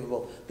something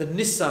unbelievable. The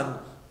Nisan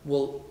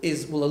will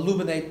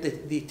illuminate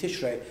the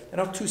Tishrei.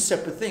 They're not two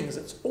separate things.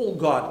 It's all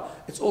God.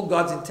 It's all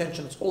God's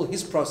intention. It's all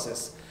His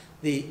process.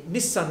 The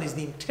Nisan is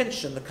the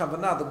intention, the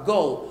kavanah, the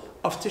goal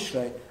of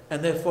Tishrei,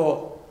 and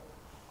therefore,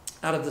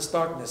 out of this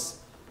darkness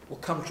will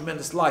come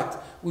tremendous light.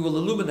 We will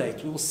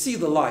illuminate. We will see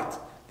the light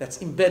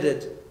that's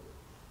embedded,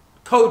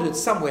 coded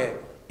somewhere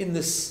in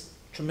this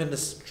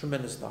tremendous,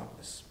 tremendous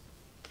darkness.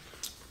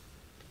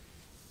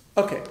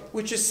 Okay,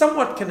 which is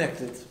somewhat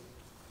connected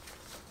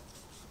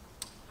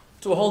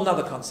to a whole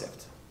nother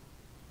concept.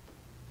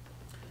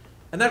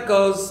 And that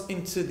goes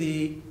into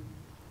the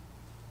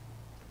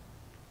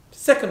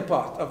second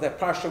part of that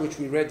Parsha which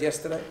we read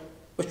yesterday,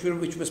 which we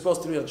were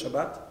supposed to read on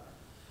Shabbat.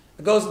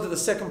 It goes into the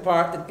second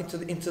part, into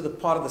the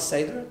part of the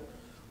Seder,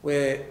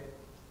 where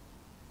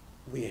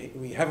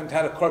we haven't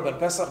had a Korban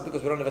Pesach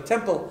because we don't have a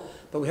temple,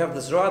 but we have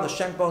the Zerah, the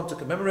shank bone, to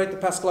commemorate the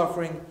Paschal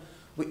offering.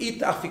 We eat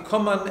the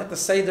Afikoman at the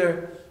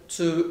Seder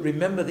to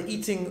remember the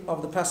eating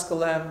of the Paschal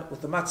lamb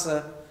with the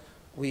matzah.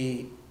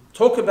 We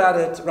talk about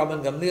it.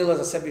 Rabban Gamliel, as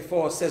I said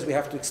before, says we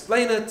have to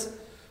explain it.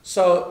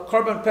 So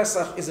Korban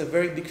Pesach is a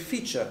very big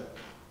feature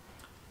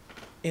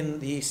in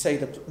the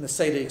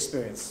Seder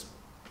experience.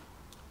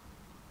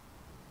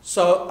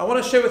 So I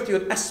want to share with you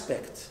an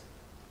aspect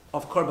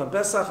of Korban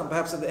Pesach, and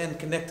perhaps at the end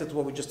connected to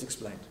what we just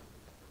explained.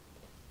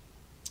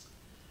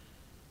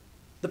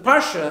 The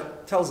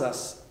Parsha tells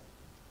us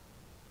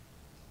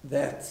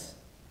that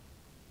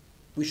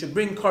we should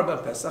bring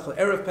Korban Pesach, or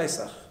Erev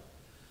Pesach.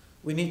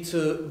 We need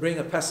to bring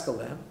a Paschal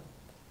lamb.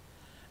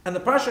 And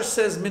the Parsha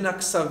says, Mina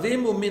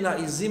ksavim u mina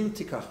izim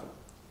tikachu.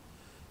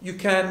 You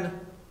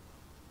can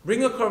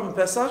bring a Korban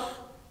Pesach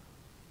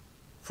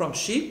from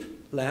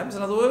sheep, lambs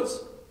in other words,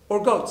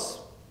 or goats.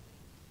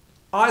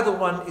 Either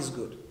one is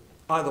good.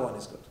 Either one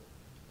is good.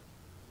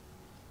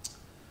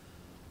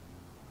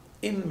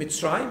 In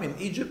Mitzrayim, in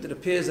Egypt, it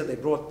appears that they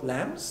brought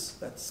lambs.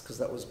 That's because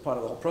that was part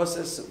of the whole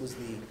process. It was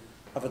the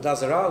Avodah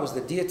Zarah, it was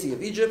the deity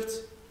of Egypt.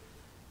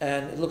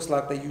 And it looks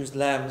like they used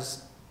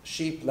lambs,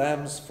 sheep,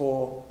 lambs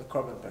for the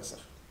Korban Pesach.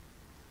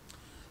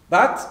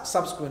 But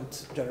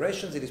subsequent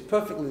generations, it is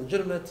perfectly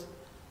legitimate,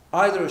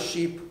 either a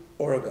sheep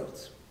or a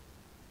goat.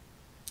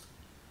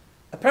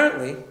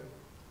 Apparently,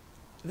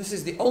 this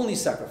is the only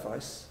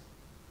sacrifice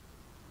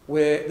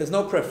where there's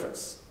no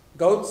preference.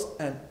 Goats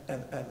and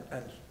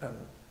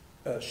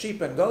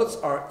sheep and goats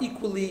are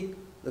equally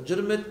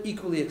legitimate,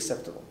 equally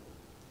acceptable.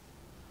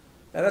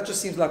 Now that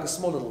just seems like a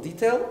small little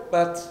detail,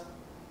 but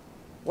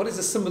what is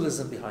the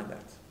symbolism behind that?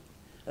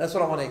 And that's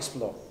what I want to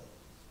explore.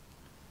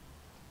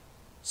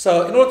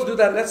 So in order to do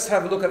that, let's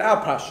have a look at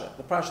our Parsha,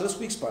 the Parsha, this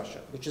week's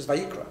Parsha, which is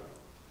Vayikra.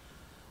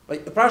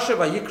 The Parsha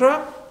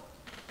Vayikra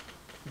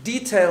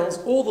details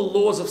all the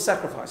laws of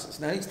sacrifices.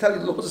 Now I need to tell you,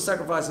 the laws of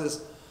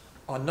sacrifices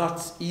are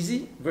not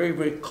easy, very,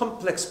 very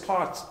complex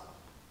part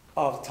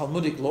of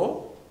Talmudic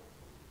law.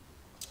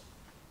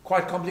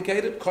 Quite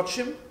complicated,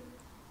 kotshim,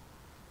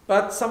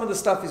 but some of the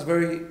stuff is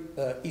very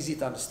easy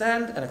to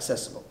understand and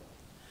accessible.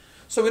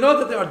 So we know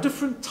that there are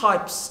different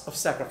types of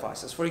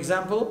sacrifices. For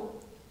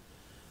example,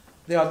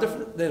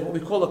 there's what we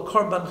call a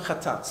korban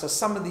chatat. So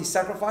some of these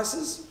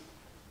sacrifices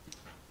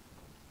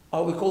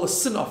are what we call a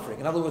sin offering.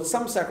 In other words,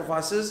 some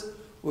sacrifices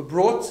were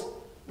brought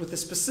with a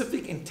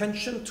specific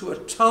intention to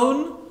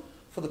atone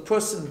for the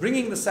person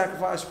bringing the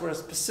sacrifice for a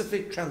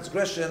specific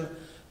transgression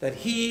that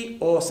he,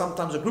 or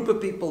sometimes a group of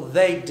people,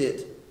 they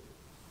did.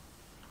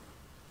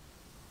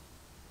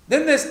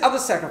 Then there's other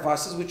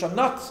sacrifices which are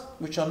not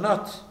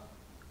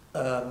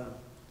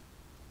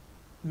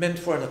meant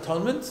for an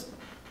atonement.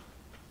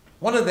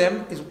 One of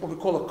them is what we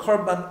call a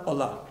korban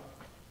olah.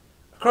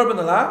 A korban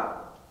olah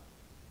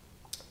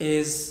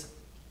is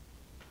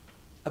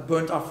a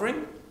burnt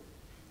offering.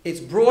 It's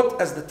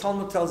brought, as the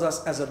Talmud tells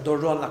us, as a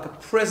doron, like a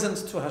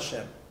present to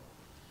Hashem.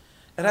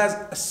 It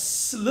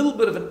has a little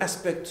bit of an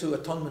aspect to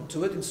atonement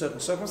to it in certain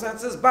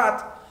circumstances,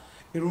 but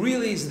It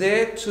really is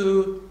there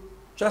to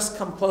just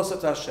come closer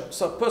to Hashem.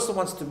 So a person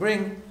wants to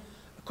bring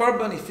a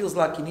korban, he feels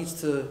like he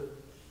needs to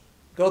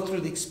go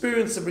through the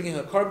experience of bringing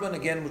a korban,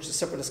 again, which is a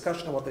separate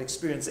discussion of what that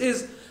experience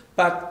is,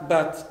 but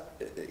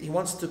he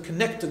wants to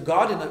connect to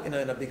God in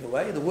a bigger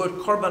way. The word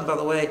korban, by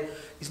the way,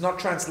 is not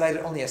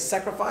translated only as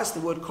sacrifice. The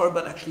word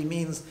korban actually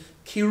means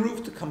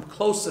kiruv, to come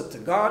closer to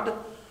God.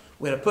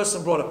 When a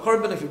person brought a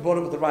korban, if he brought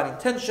it with the right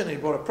intention, and he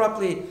brought it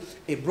properly,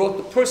 it brought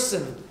the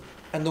person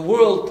and the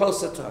world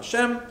closer to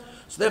Hashem.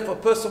 So therefore,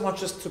 a person wants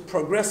just to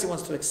progress, he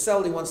wants to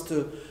excel, he wants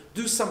to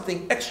do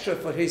something extra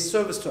for his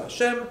service to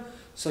Hashem.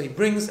 So he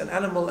brings an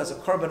animal as a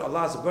korban,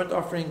 Allah as a burnt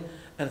offering,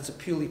 and it's a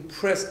purely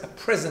a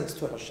present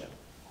to Hashem.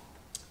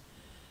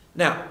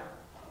 Now,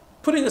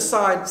 putting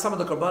aside some of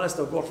the korbanos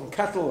that were brought from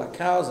cattle, like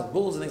cows and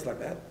bulls and things like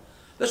that,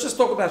 let's just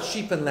talk about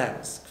sheep and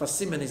lambs,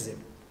 kvasim and izim.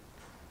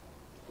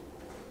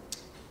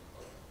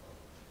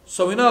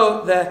 So we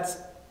know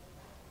that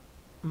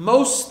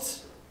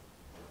most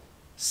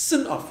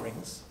sin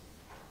offerings,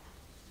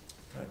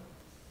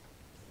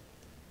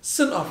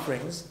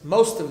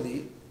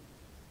 mostly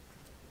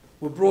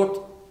were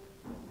brought,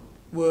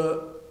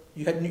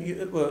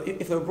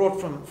 if they were brought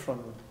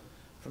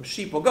from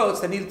sheep or goats,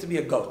 there needed to be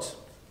a goat,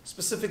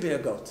 specifically a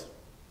goat.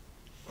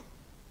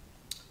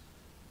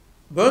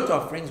 Burnt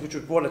offerings, which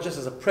were brought just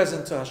as a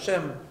present to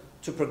Hashem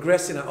to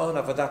progress in our own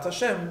avodat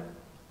Hashem,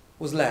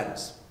 was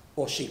lambs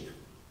or sheep.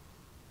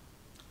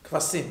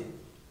 Kvasim,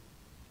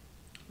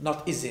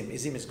 not izim.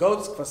 Izim is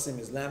goats, kvasim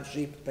is lamb,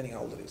 sheep, depending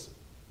how old it is.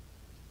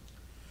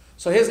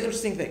 So here's an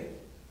interesting thing.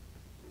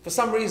 For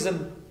some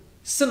reason,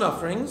 sin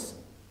offerings,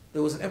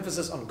 there was an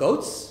emphasis on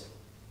goats.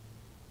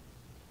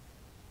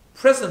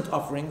 Present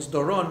offerings,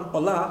 doron,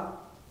 olah,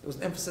 there was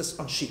an emphasis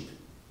on sheep.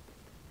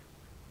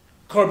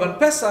 Korban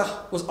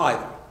Pesach was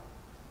either.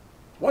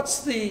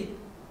 What's the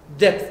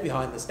depth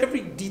behind this?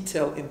 Every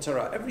detail in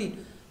Torah, every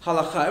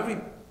halakha, every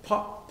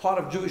part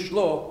of Jewish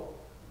law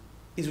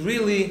is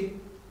really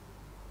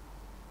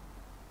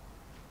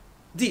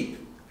deep,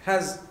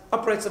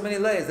 operates on many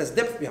layers. There's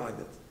depth behind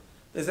it.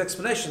 There's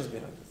explanations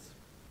behind it.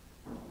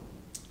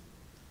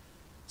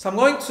 So I'm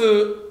going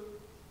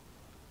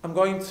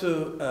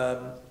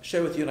to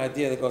share with you an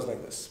idea that goes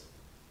like this.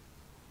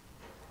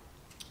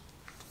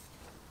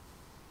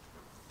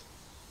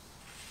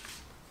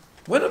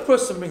 When a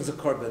person brings a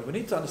korban, we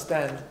need to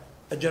understand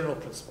a general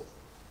principle,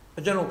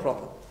 a general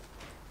problem.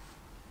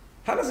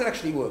 How does it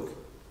actually work?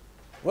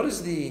 What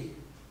is the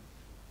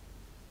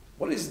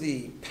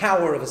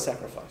power of a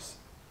sacrifice?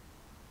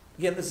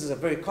 Again, this is a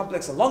very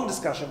complex and long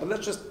discussion, but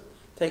let's just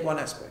take one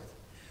aspect.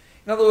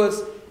 In other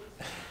words,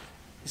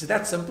 is it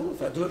that simple?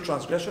 If I do a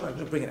transgression, I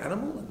just bring an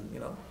animal, and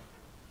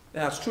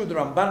Now it's true, the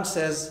Ramban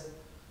says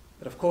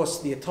that of course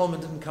the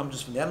atonement didn't come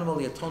just from the animal,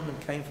 the atonement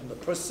came from the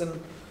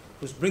person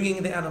who's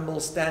bringing the animal,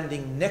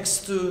 standing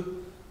next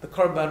to the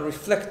korban,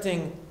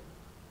 reflecting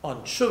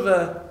on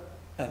tshuva,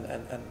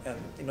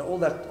 and all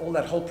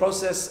that whole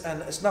process.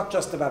 And it's not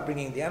just about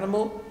bringing the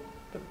animal,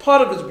 but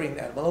part of it is bringing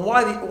the animal. And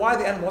why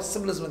the animal? What's the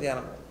symbolism of the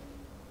animal?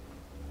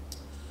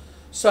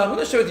 So I'm going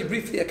to share with you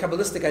briefly a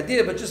Kabbalistic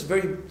idea, but just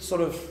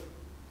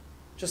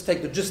just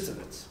take the gist of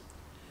it.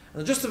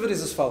 And the gist of it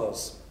is as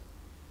follows.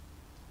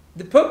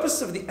 The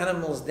purpose of the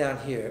animals down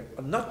here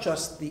are not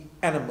just the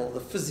animal,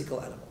 the physical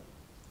animal.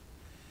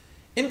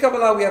 In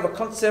Kabbalah we have a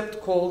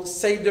concept called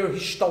Seder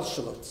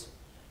Hishtalshalot,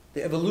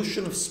 the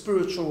evolution of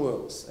spiritual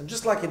worlds. And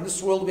just like in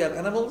this world we have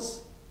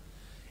animals,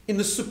 in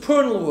the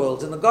supernal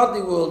worlds, in the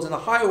godly worlds, in the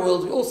higher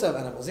worlds, we also have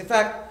animals. In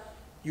fact,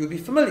 you would be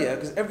familiar,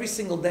 because every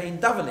single day in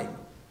davening,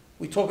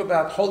 we talk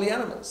about holy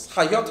animals,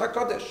 Chayot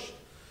HaKodesh.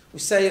 We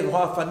say,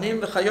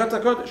 V'ha'afanim v'chayot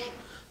HaKodesh,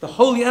 the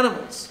holy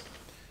animals.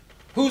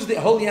 Who's the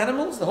holy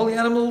animals? The holy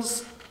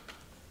animals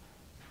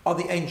are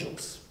the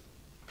angels.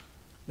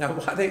 Now,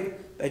 why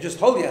they're just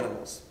holy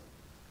animals.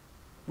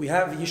 We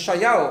have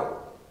Yeshayahu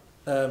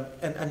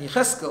and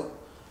Yecheskel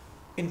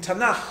in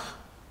Tanakh,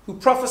 who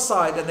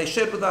prophesied, and they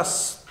shared with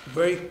us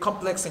very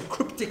complex and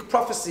cryptic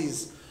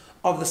prophecies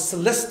of the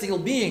celestial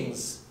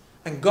beings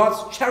and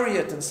God's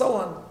chariot and so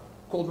on,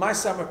 called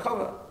Maisa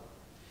Merkava.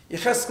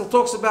 Yecheskel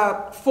talks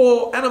about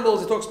 4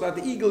 animals. He talks about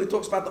the eagle, he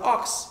talks about the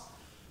ox.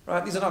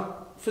 Right? These are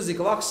not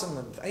physical oxen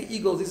and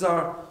eagles, these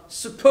are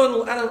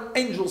supernal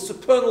angels,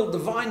 supernal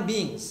divine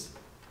beings.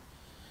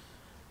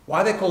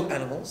 Why are they called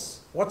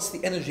animals? What's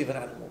the energy of an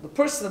animal?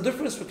 The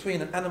difference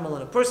between an animal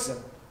and a person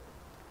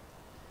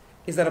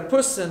is that a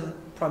person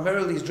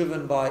primarily is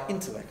driven by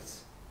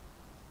intellect.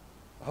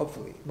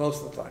 Hopefully,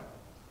 most of the time.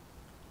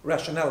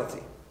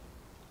 Rationality.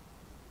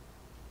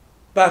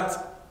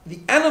 But the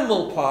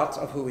animal part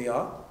of who we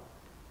are,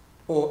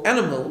 or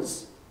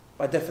animals,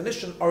 by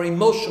definition, are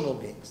emotional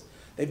beings.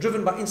 They're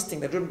driven by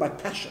instinct, they're driven by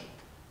passion,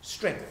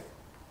 strength.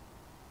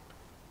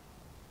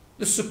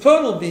 The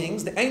supernal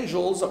beings, the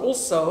angels, are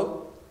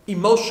also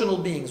emotional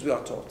beings, we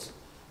are taught.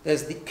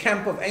 There's the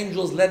camp of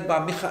angels led by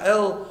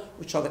Michoel,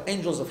 which are the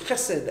angels of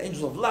chesed, the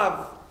angels of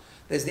love.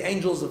 There's the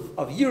angels of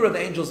Yira,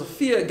 the angels of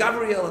fear,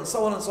 Gabriel, and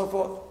so on and so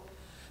forth.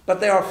 But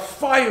they are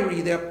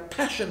fiery, they're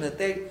passionate,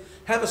 they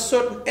have a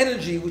certain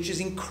energy which is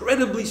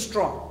incredibly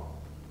strong.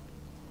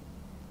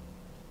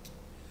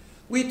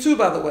 We too,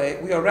 by the way,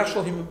 we are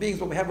rational human beings,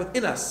 but we have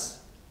within us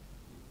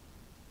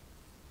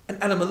an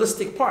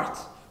animalistic part,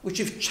 which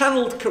if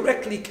channeled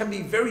correctly can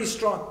be very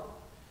strong.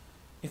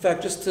 In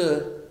fact, just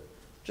to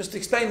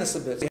explain this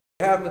a bit, we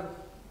have,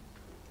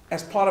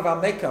 as part of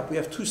our makeup, we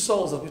have two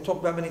souls that we've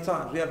talked about many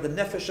times. We have the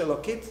nefesh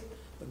elokit,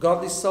 the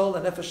godly soul,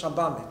 and nefesh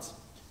habamit,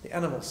 the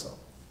animal soul.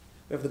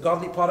 We have the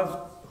godly part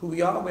of who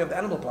we are, and we have the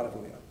animal part of who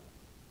we are.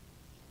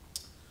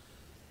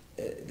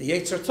 The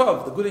Yetzer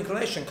Tov, the good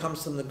inclination,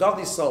 comes from the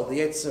godly soul.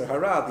 The Yetzer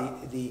Hara,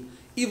 the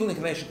evil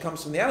inclination,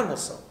 comes from the animal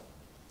soul.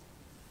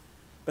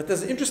 But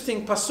there's an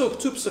interesting pasuk,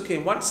 two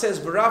psukim. One says,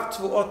 "V'rav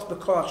tvuot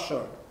b'koach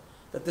shor,"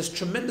 that there's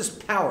tremendous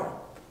power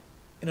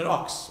in an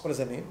ox. What does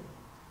that mean?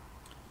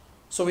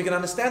 So we can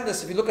understand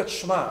this if you look at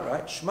Shema,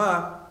 right?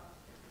 Shema,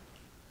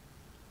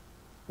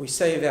 we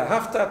say,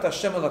 "Ve'ahavta et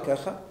Hashem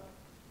Elokecha."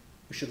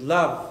 We should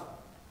love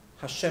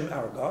Hashem,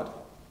 our God,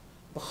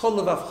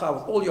 b'chol levavcha,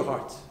 with all your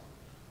heart.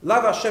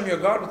 Love Hashem, your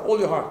God, with all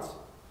your heart.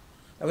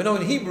 Now we know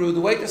in Hebrew,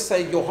 the way to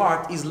say your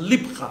heart is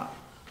libcha,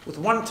 with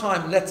one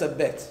time letter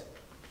bet.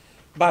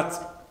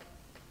 But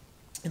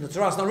in the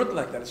Torah, it's not written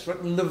like that. It's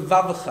written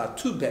levavcha,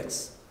 two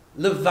bets.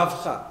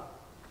 Levavcha.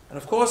 And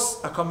of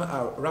course,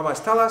 our rabbis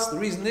tell us, the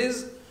reason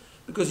is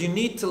because you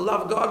need to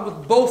love God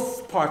with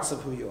both parts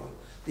of who you are.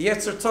 The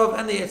Yetzer Tov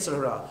and the Yetzer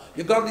Hara.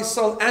 Your godly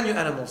soul and your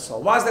animal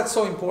soul. Why is that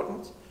so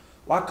important?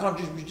 Why can't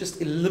you just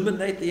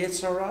eliminate the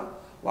Yetzer Hara?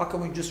 Why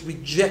can't we just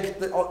reject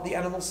the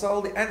animal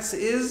soul? The answer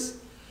is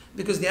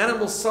because the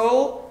animal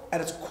soul, at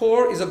its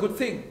core, is a good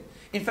thing.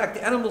 In fact,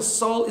 the animal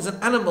soul is an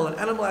animal. An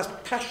animal has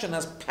passion,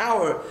 has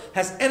power,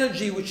 has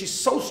energy, which is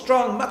so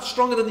strong, much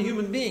stronger than the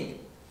human being.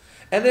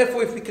 And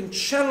therefore, if we can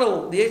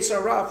channel the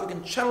Yetzer Hara, if we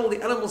can channel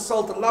the animal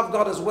soul to love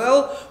God as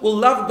well, we'll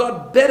love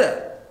God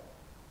better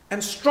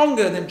and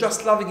stronger than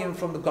just loving Him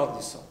from the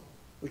godly soul,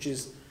 which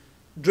is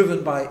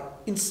driven by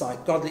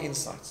insight, godly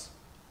insights.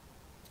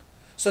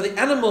 So the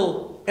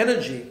animal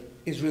energy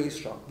is really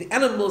strong. The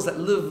animals that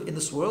live in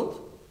this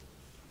world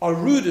are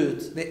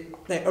rooted,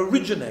 they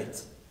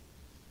originate.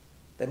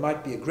 They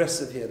might be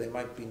aggressive here, they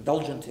might be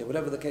indulgent here,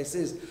 whatever the case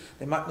is.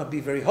 They might not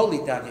be very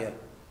holy down here.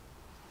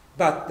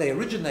 But they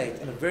originate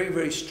in a very,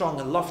 very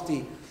strong and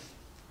lofty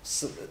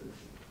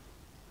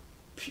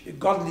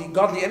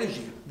godly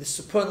energy, the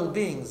supernal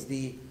beings,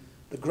 the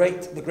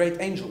great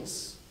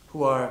angels,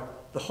 who are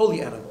the holy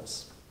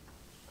animals.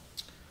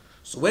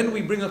 So when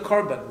we bring a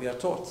korban, we are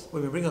taught,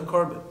 when we bring a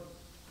korban,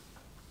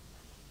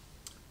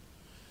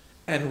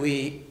 and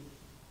we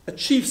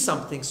achieve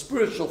something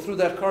spiritual through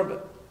that korban,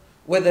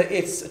 whether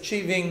it's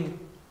achieving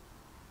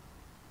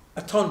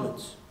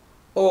atonement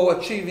or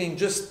achieving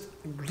just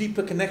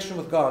deeper connection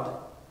with God,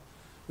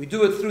 we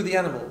do it through the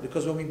animal,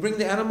 because when we bring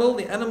the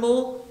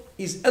animal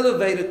is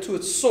elevated to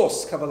its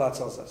source, Kabbalah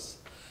tells us.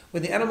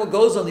 When the animal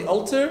goes on the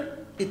altar,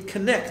 it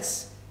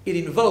connects, it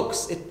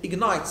invokes, it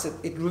ignites,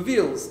 it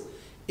reveals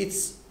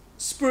its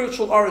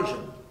spiritual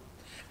origin.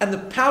 And the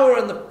power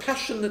and the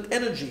passionate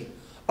energy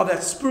of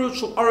that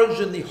spiritual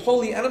origin, the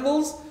holy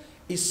animals,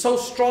 is so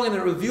strong, and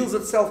it reveals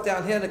itself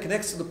down here and it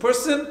connects to the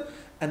person,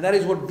 and that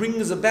is what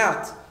brings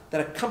about that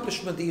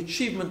accomplishment, the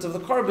achievement of the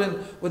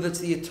korban, whether it's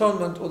the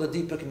atonement or the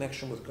deeper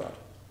connection with God.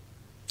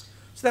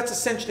 So that's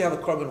essentially how the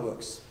korban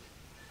works.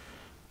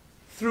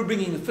 Through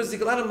bringing the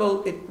physical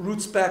animal, it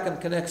roots back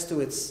and connects to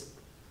its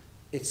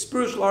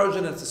spiritual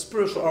origin, and it's a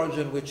spiritual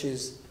origin which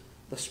is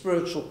the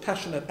spiritual,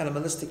 passionate,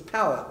 animalistic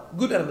power,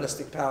 good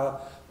animalistic power,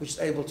 which is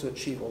able to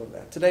achieve all of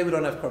that. Today we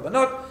don't have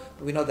korbanot,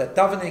 but we know that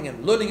davening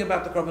and learning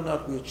about the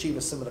korbanot, we achieve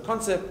a similar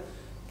concept.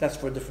 That's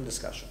for a different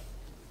discussion.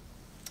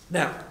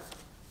 Now,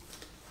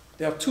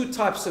 there are two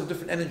types of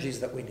different energies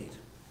that we need.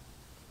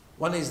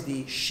 One is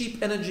the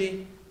sheep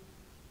energy,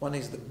 one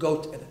is the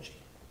goat energy.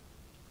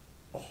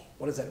 Oh,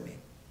 what does that mean?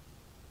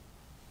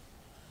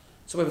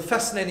 So we have a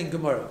fascinating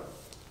Gemara.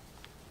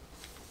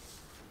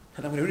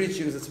 And I'm going to read it to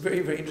you because it's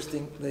very, very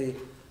interesting, the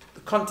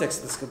context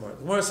of this Gemara.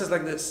 The Gemara says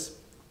like this: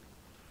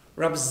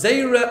 Rab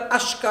Zeira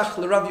ashkach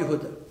l'Rav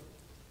Yehuda.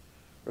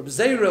 Rab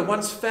Zeira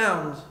once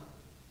found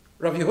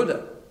Rav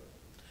Yehuda.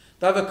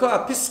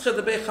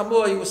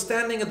 He was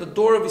standing at the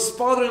door of his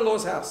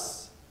father-in-law's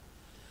house.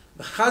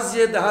 And he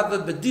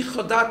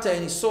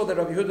saw that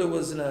Rav Yehuda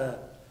was in an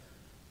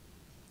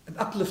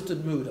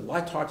uplifted mood, a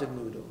light-hearted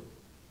mood, or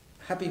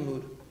a happy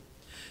mood.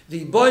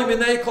 If you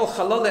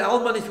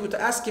were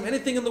to ask him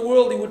anything in the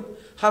world, he would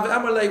have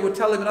Amarle, he would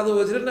tell him. In other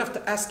words, he didn't have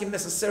to ask him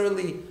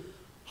necessarily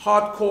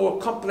hardcore,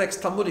 complex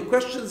Talmudic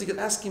questions. He could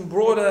ask him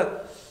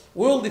broader,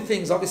 worldly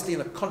things, obviously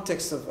in a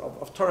context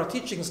of Torah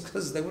teachings,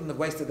 because they wouldn't have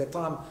wasted their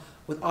time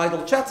with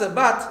idle chatter,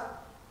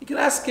 but he could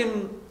ask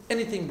him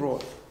anything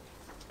broad.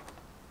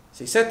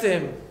 So he said to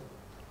him,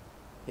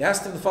 he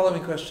asked him the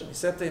following question. He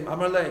said to him,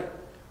 Amarle,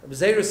 Rabbi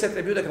Zeira said to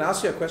Rabbi Yehuda, can I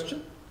ask you a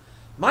question?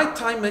 My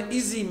time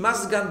izi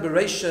mazgan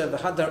bereisha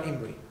v'hadar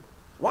imri.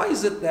 Why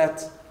is it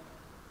that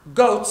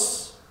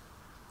goats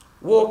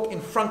walk in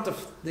front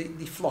of the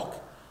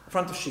flock, in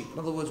front of sheep? In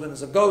other words, when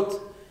there's a goat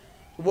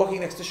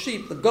walking next to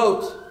sheep, the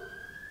goat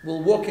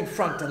will walk in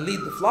front and lead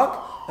the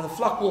flock, and the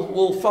flock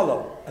will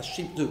follow, as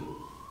sheep do.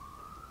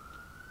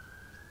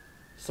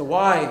 So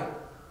why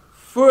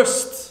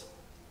first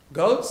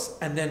goats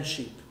and then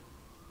sheep?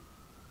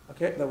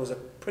 Okay, that was a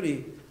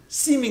pretty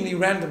seemingly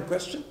random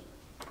question.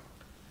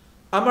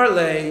 Amar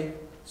lei,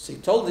 so he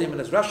told him, and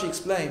as Rashi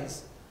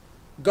explains,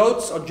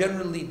 goats are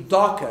generally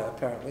darker,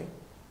 apparently,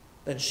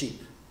 than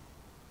sheep.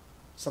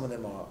 Some of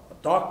them are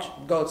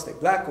dark goats, they're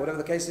black, or whatever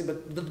the case is,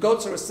 but the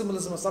goats are a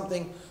symbolism of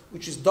something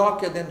which is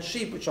darker than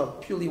sheep, which are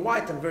purely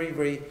white and very,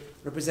 very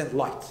represent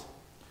light.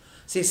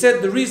 So he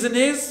said the reason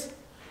is,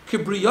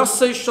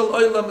 Kibriyasei shel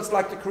olam, it's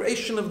like the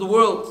creation of the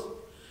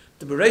world.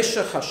 The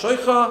bereisha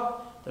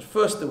chashoicha, that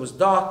first there was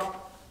dark,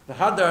 the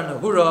hadar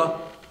nahura,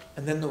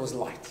 and then there was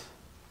light.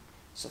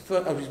 So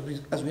first,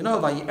 as we know,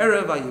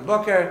 Vayikra,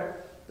 Vayikra,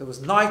 there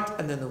was night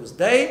and then there was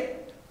day.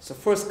 So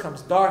first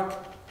comes dark,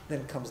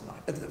 then comes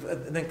night,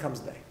 and then comes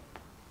day.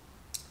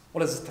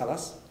 What does this tell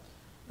us?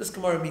 This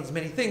Gemara means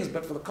many things,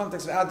 but for the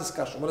context of our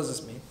discussion, what does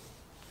this mean?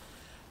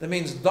 That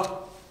means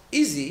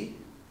easy,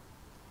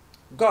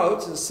 goat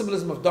is a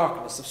symbolism of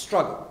darkness, of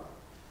struggle.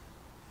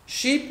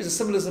 Sheep is a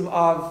symbolism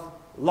of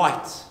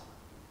light,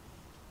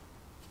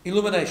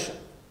 illumination.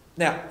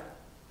 Now,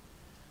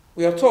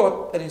 we are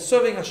taught that in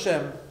serving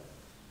Hashem,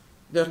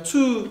 there are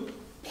two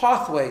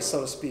pathways,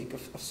 so to speak,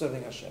 of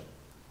serving Hashem.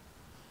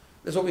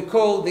 There's what we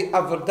call the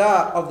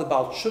avodah of the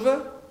Baal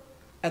Tshuva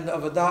and the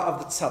avodah of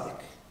the tzaddik.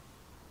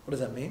 What does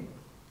that mean?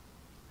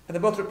 And they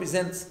both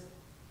represent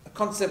a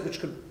concept which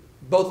could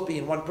both be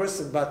in one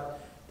person, but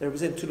they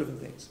represent two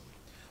different things.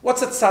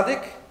 What's a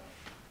tzaddik?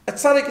 A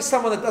tzaddik is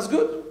someone that does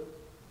good.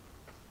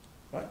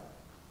 Right?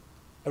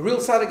 A real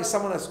tzaddik is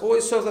someone that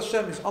always serves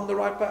Hashem, is on the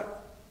right path.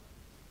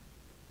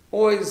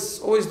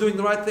 Always doing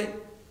the right thing.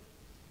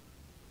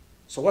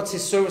 So what's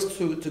his service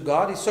to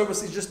God? His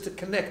service is just to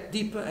connect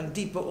deeper and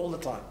deeper all the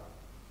time.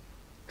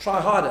 Try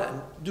harder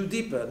and do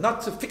deeper. Not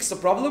to fix a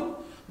problem,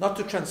 not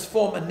to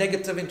transform a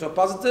negative into a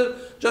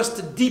positive, just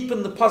to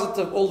deepen the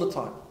positive all the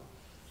time.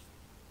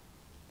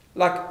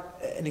 Like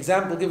an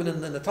example given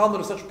in the Talmud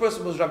of such a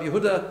person was Rabbi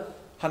Yehuda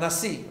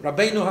Hanasi,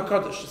 Rabbeinu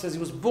HaKadosh. It says he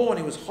was born,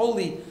 he was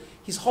holy,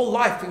 his whole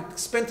life he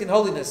spent in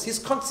holiness. His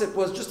concept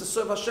was just to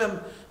serve Hashem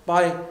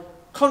by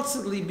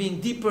constantly being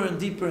deeper and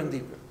deeper and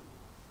deeper.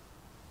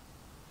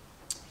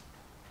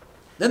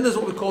 Then there's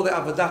what we call the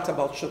Avodat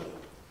Baal Tshuva.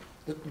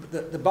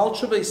 The Baal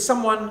Tshuva is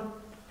someone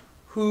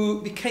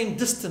who became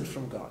distant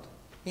from God.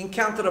 He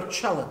encountered a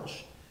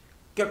challenge,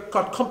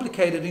 got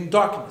complicated in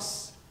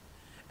darkness,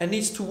 and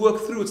needs to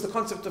work through, it's the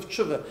concept of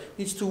tshuva,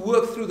 needs to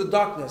work through the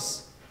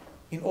darkness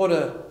in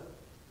order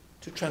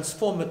to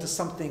transform it to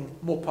something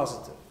more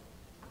positive.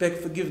 Beg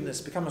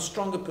forgiveness, become a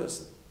stronger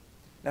person.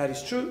 Now it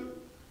is true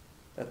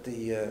that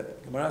the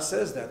Gemara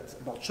says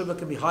that Baal Tshuva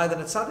can be higher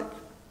than a tzaddik,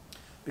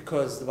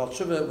 because the Baal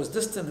Tshuva was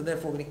distant, and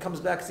therefore when he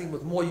comes back, seeing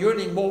with more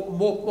yearning,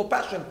 more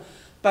passion.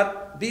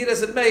 But be it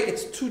as it may,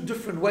 it's two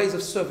different ways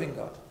of serving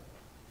God.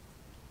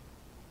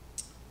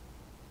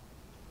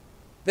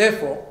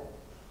 Therefore,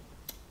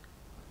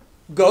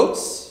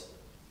 goats,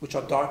 which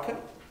are darker,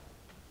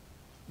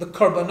 the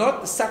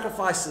korbanot, the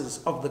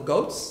sacrifices of the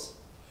goats,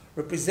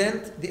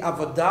 represent the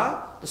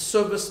avodah, the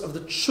service of the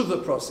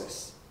tshuva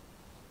process.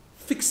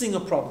 Fixing a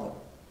problem,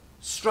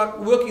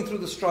 working through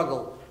the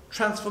struggle,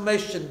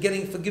 transformation,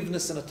 getting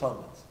forgiveness and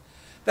atonement.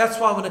 That's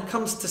why when it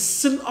comes to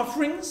sin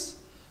offerings,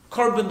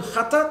 korban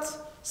chatat,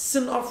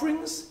 sin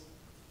offerings,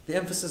 the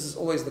emphasis is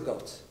always the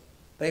goat.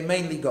 They're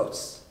mainly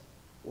goats.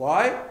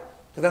 Why?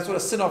 Because that's what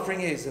a sin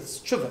offering is. It's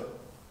tshuva.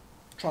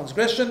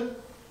 Transgression,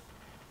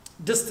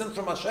 distance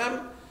from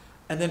Hashem,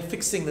 and then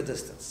fixing the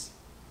distance.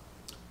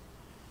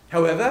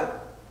 However,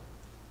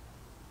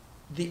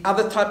 the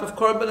other type of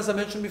korban, as I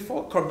mentioned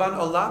before, korban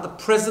olah, the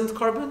present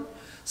korban,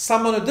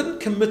 someone who didn't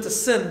commit a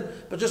sin,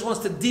 but just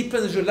wants to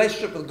deepen his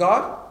relationship with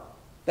God,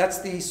 that's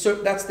the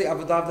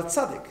avodah of the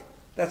tzaddik.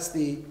 That's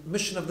the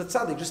mission of the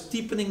tzaddik, just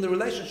deepening the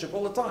relationship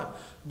all the time.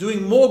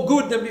 Doing more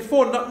good than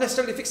before, not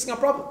necessarily fixing a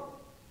problem.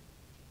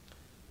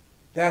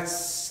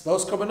 Those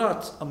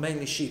korbanot are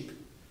mainly sheep,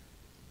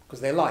 because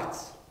they're light.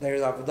 They're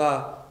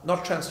avodah,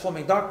 not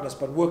transforming darkness,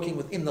 but working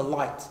within the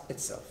light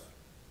itself.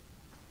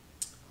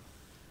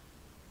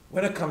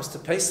 When it comes to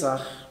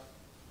Pesach,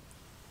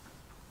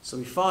 so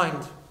we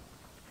find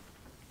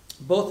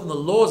both in the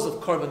laws of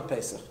Korban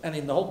Pesach and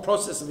in the whole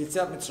process of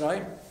Yetziat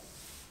Mitzrayim,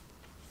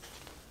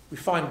 we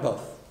find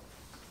both.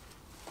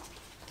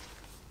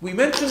 We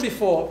mentioned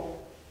before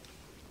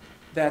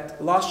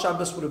that last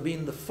Shabbos would have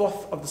been the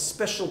fourth of the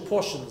special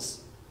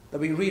portions that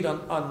we read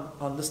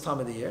on this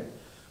time of the year,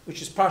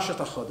 which is Parshat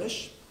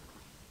HaChodesh,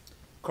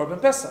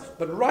 Korban Pesach.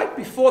 But right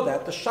before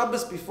that, the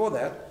Shabbos before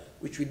that,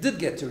 which we did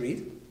get to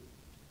read,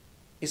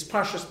 is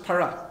Parshas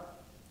Parah,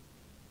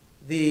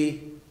 the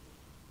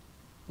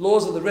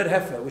laws of the red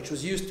heifer, which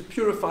was used to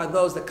purify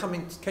those that came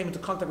into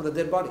contact with a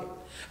dead body.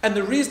 And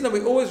the reason that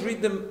we always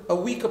read them a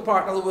week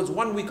apart, in other words,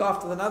 1 week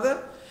after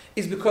another,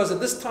 is because at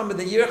this time of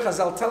the year,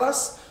 Chazal tell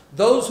us,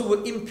 those who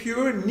were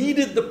impure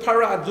needed the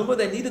Parah Aduma,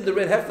 they needed the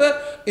red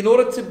heifer, in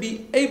order to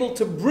be able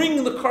to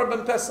bring the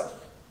Korban Pesach.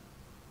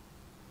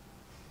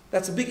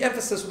 That's a big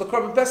emphasis for the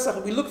Korban Pesach.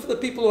 And we look for the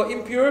people who are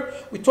impure.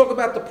 We talk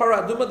about the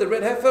Para Aduma, the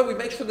red heifer. We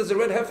make sure there's a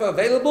red heifer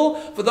available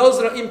for those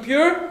that are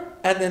impure,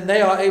 and then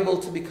they are able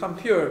to become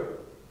pure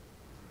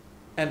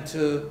and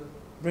to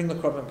bring the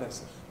Korban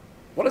Pesach.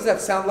 What does that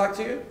sound like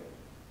to you?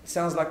 It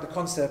sounds like the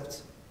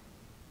concept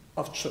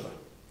of tshuva,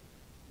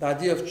 the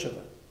idea of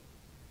tshuva.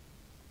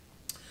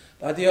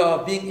 The idea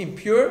of being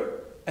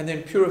impure and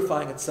then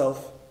purifying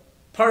itself.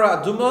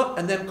 Para Aduma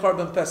and then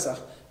Korban Pesach.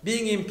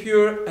 Being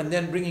impure and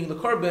then bringing the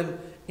Korban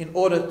in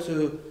order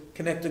to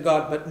connect to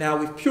God, but now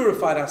we've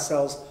purified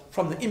ourselves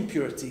from the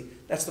impurity.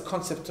 That's the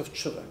concept of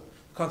tshuva,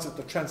 the concept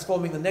of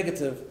transforming the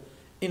negative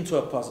into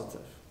a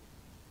positive.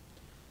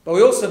 But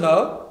we also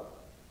know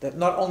that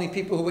not only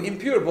people who were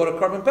impure brought a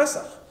Korban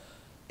Pesach.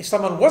 If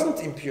someone wasn't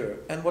impure,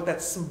 and what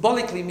that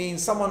symbolically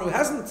means, someone who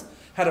hasn't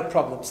had a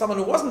problem, someone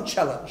who wasn't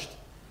challenged,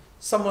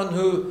 someone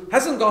who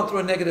hasn't gone through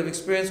a negative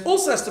experience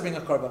also has to bring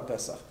a Korban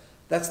Pesach.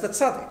 That's the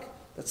tzaddik.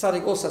 The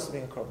tzaddik also has to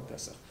bring a Korban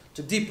Pesach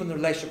to deepen the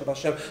relationship with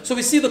Hashem. So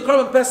we see the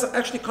Korban Pesach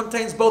actually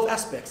contains both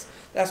aspects.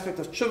 The aspect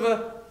of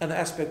tshuva and the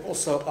aspect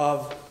also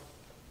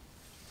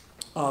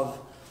of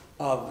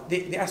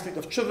the aspect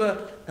of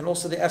tshuva and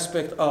also the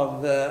aspect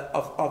of the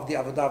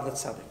avodah of the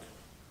tzaddik.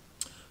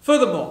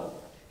 Furthermore,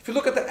 if you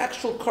look at the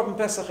actual Korban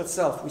Pesach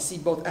itself, we see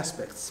both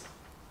aspects.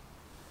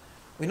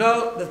 We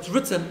know that it's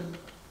written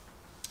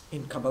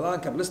in Kabbalah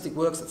and Kabbalistic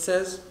works that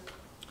says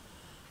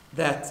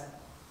that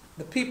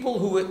the people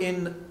who were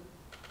in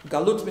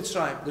Galut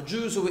Mitzrayim, the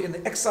Jews who were in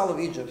the exile of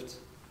Egypt,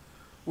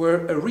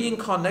 were a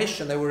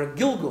reincarnation, they were a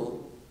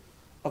Gilgul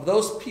of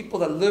those people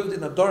that lived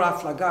in the Dor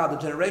HaFlaga, the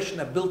generation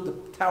that built the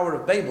Tower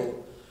of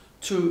Babel,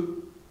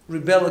 to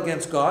rebel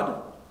against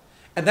God.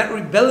 And that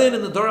rebellion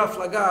in the Dor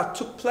HaFlaga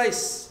took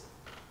place,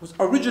 was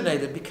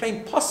originated,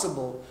 became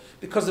possible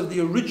because of the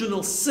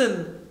original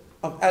sin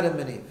of Adam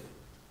and Eve.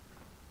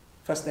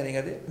 Fascinating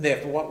idea. And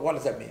therefore, what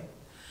does that mean?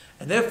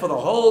 And therefore the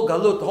whole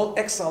Galut, the whole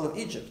exile of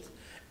Egypt,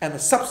 and the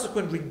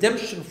subsequent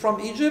redemption from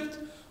Egypt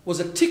was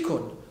a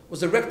tikkun,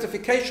 was a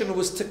rectification,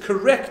 was to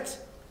correct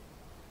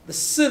the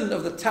sin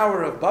of the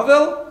Tower of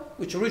Babel,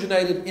 which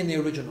originated in the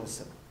original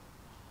sin.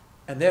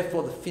 And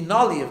therefore the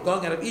finale of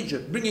going out of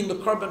Egypt, bringing the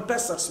Korban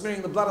Pesach,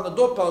 smearing the blood on the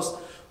doorpost,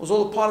 was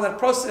all a part of that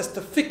process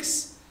to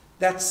fix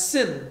that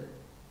sin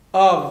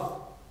of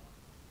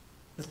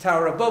the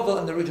Tower of Babel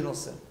and the original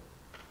sin,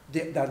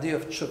 the idea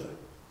of tshuva.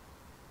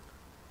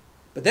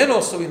 But then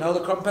also we know the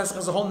Korban Pesach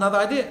has a whole other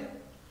idea.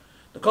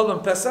 The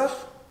Korban Pesach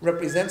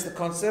represents the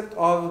concept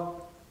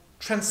of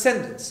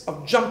transcendence,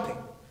 of jumping.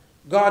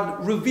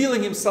 God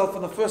revealing himself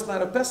on the first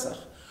night of Pesach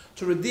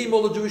to redeem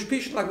all the Jewish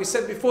people. Like we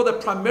said before,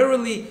 that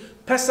primarily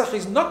Pesach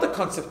is not the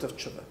concept of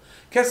tshuva.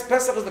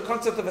 Pesach is the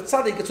concept of a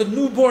tzaddik. It's a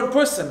newborn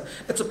person.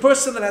 It's a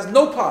person that has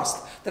no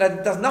past,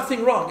 that does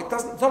nothing wrong.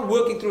 It's not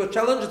working through a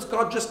challenge. It's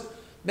God just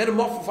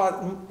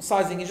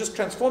metamorphosizing. He's just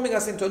transforming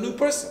us into a new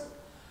person.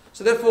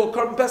 So therefore,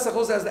 Korban Pesach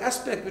also has the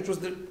aspect which was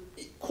the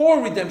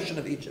core redemption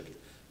of Egypt.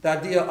 The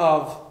idea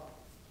of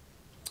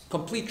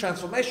complete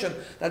transformation,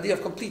 the idea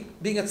of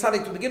complete being a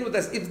tzaddik to begin with,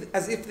 as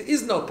if there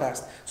is no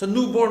past. It's a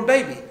newborn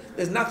baby.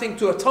 There's nothing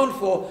to atone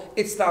for.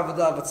 It's the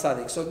avodah of a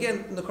tzaddik. So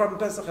again, the Korban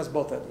Pesach has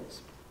both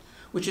ideas.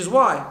 Which is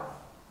why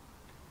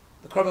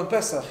the Korban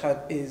Pesach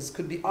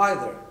could be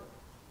either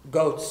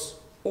goats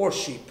or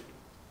sheep.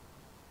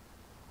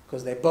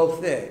 Because they're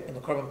both there in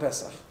the Korban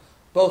Pesach.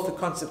 Both the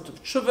concept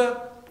of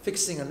tshuva,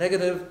 fixing a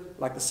negative,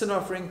 like the sin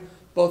offering,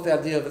 both the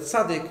idea of a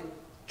tzaddik,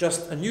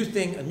 just a new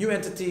thing, a new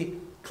entity,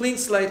 clean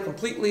slate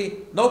completely,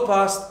 no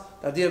past,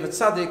 the idea of a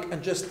tzaddik,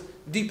 and just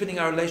deepening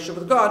our relationship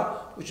with God,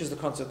 which is the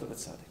concept of a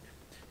tzaddik.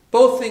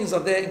 Both things are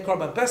there in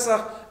Korban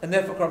Pesach, and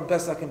therefore Korban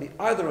Pesach can be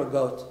either a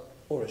goat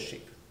or a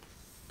sheep.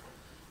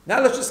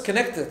 Now let's just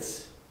connect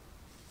it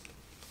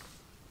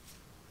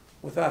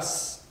with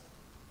us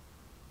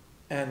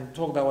and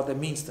talk about what that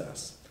means to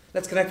us.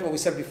 Let's connect to what we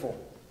said before.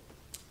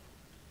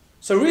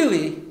 So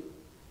really,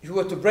 if you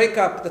were to break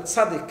up the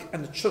tzaddik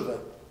and the tshuva,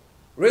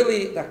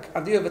 really the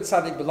idea of a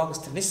tzaddik belongs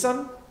to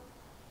Nisan,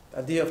 the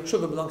idea of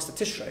tshuva belongs to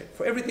Tishrei,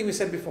 for everything we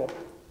said before.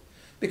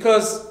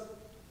 Because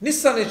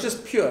Nisan is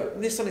just pure.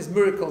 Nisan is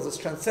miracles, it's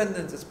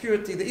transcendence, it's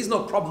purity. There is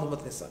no problem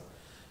with Nisan.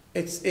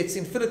 It's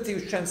infinity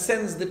which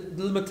transcends the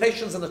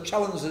limitations and the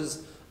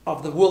challenges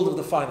of the world of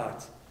the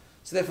finite.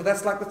 So therefore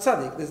that's like the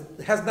tzaddik.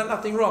 It has done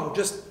nothing wrong,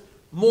 just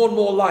more and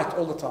more light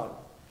all the time.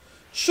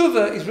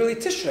 Tshuva is really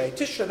Tishrei.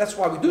 Tishrei, that's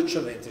why we do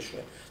Tshuva in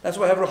Tishrei. That's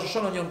why we have Rosh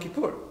Hashanah and Yom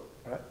Kippur.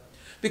 Right?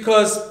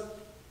 Because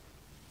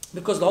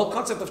the whole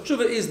concept of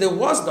Tshuva is there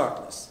was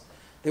darkness.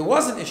 There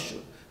was an issue.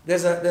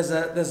 There's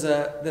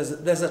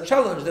a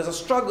challenge, there's a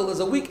struggle, there's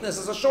a weakness,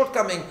 there's a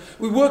shortcoming.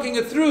 We're working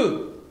it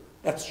through.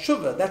 That's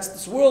Tshuva. That's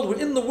this world. We're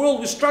in the world,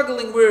 we're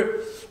struggling,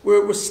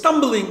 we're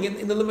stumbling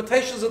in the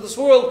limitations of this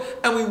world,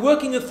 and we're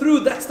working it through.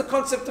 That's the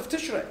concept of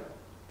Tishrei.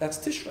 That's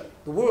Tishrei,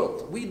 the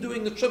world. We're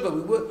doing the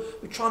Tshuva.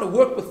 We're trying to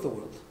work with the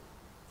world.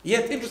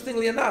 Yet,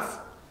 interestingly enough,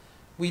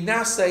 we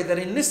now say that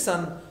in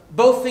Nisan,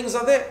 both things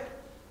are there.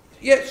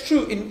 Yeah, it's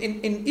true.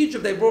 In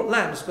Egypt, they brought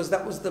lambs because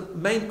that was the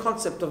main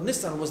concept of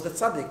Nisan, was the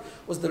tzaddik,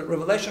 was the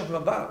revelation from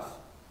above.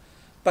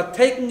 But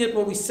taking it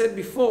what we said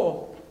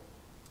before,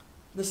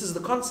 this is the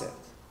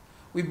concept.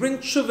 We bring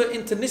tshuva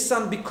into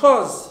Nisan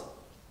because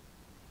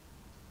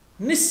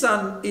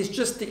Nisan is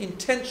just the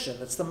intention,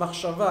 it's the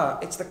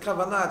machshava, it's the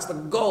kavanah, it's the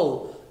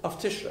goal of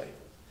Tishrei.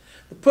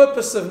 The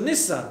purpose of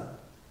Nisan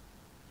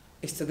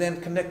is to then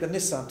connect the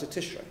Nisan to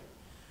Tishrei.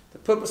 The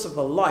purpose of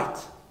the light,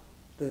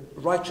 the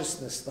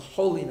righteousness, the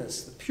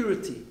holiness, the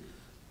purity,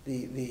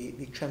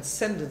 the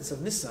transcendence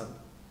of Nisan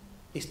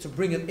is to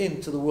bring it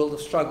into the world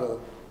of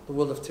struggle, the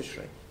world of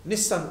Tishrei.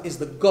 Nisan is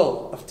the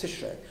goal of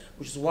Tishrei,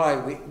 which is why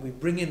we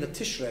bring in the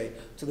Tishrei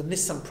to the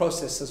Nisan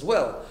process as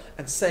well,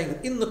 and saying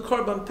that in the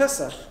Korban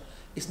Pesach,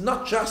 it's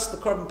not just the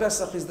Korban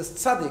Pesach is the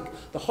tzaddik,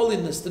 the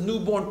holiness, the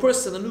newborn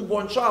person, the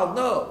newborn child.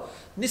 No.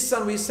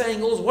 Nisan, we're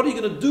saying, also, what are you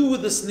going to do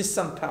with this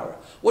Nisan power?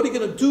 What are you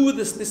going to do with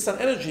this Nisan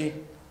energy?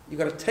 You've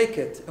got to take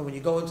it, and when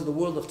you go into the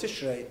world of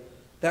Tishrei,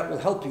 that will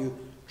help you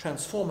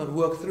transform and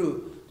work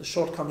through the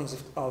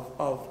shortcomings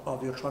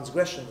of your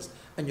transgressions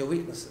and your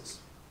weaknesses.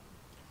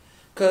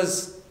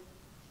 Because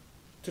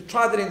to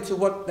try that into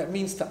what that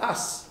means to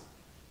us,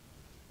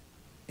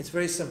 it's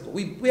very simple.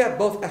 We have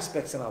both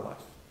aspects in our life.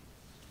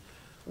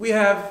 We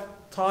have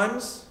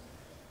times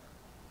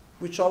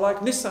which are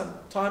like Nisan,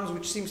 times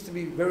which seems to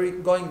be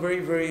going very,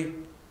 very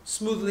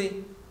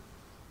smoothly.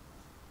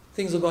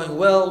 Things are going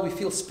well, we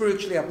feel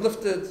spiritually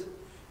uplifted,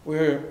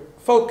 we're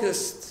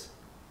focused,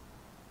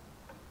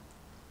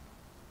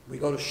 we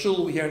go to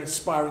shul, we hear an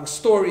inspiring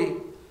story,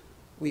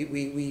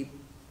 we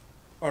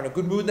are in a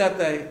good mood that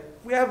day.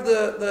 We have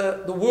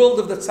the world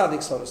of the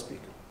tzaddik, so to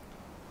speak.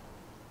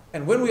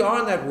 And when we are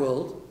in that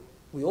world,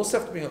 we also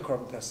have to bring a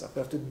Korban Pesach. We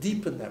have to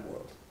deepen that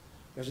world.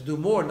 We have to do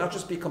more, not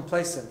just be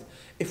complacent.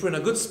 If we're in a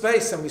good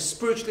space and we're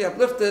spiritually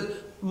uplifted,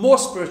 more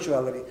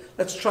spirituality.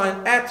 Let's try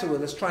and add to it.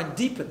 Let's try and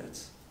deepen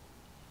it.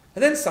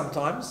 And then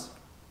sometimes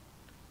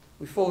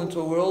we fall into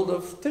a world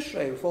of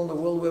Tishrei. We fall into a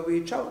world where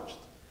we're challenged.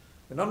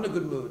 We're not in a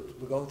good mood.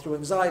 We're going through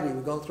anxiety.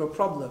 We're going through a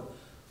problem.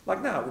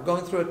 Like now, we're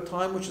going through a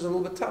time which is a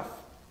little bit tough.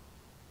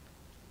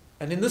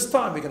 And in this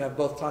time, we're going to have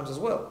both times as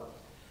well.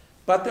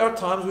 But there are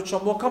times which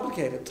are more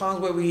complicated.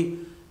 Times where we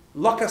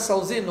lock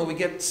ourselves in or we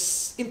get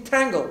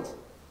entangled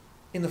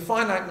in the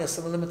finiteness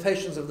and the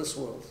limitations of this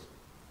world.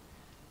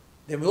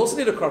 Then we also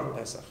need a Korban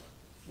Pesach.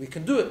 We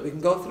can do it. We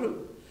can go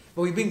through.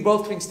 But we bring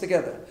both things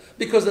together.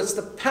 Because it's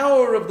the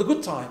power of the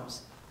good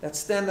times that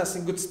stand us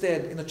in good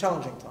stead in the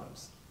challenging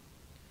times.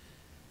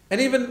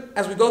 And even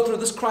as we go through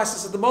this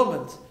crisis at the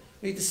moment,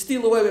 we need to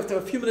steal away. We have to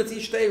have a few minutes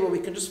each day where we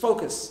can just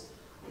focus.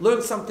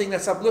 Learn something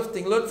that's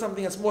uplifting. Learn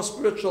something that's more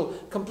spiritual.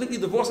 Completely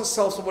divorce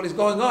ourselves from what is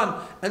going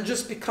on and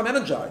just become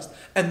energized.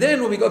 And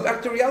then when we go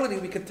back to reality,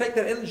 we can take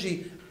that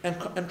energy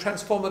and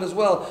transform it as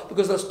well.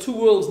 Because those two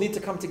worlds need to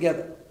come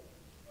together.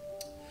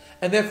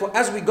 And therefore,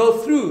 as we go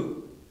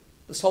through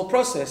this whole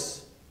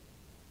process,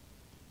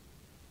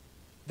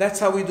 that's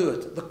how we do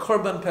it. The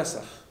Korban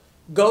Pesach.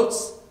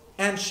 Goats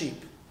and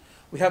sheep.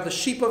 We have the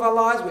sheep of our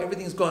lives where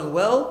everything's going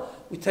well.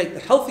 We take the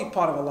healthy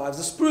part of our lives,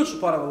 the spiritual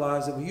part of our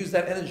lives, and we use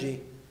that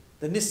energy.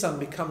 The Nisan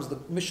becomes the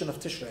mission of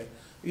Tishrei.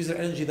 We use that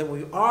energy that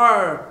we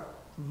are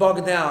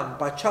bogged down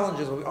by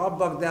challenges, when we are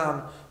bogged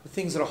down with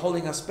things that are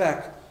holding us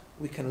back,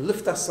 we can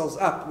lift ourselves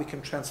up, we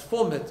can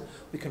transform it,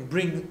 we can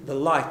bring the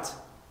light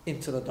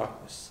into the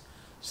darkness.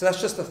 So that's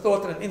just a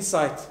thought and an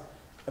insight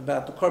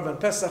about the Korban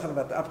Pesach and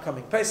about the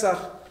upcoming Pesach.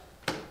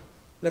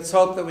 Let's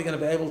hope that we're going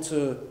to be able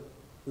to,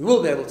 we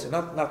will be able to,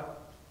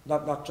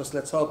 not just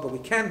let's hope, but we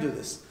can do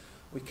this.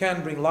 We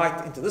can bring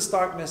light into this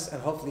darkness,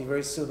 and hopefully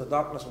very soon the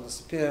darkness will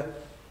disappear.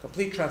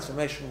 Complete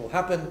transformation will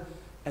happen,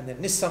 and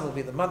then Nisan will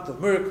be the month of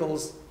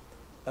miracles.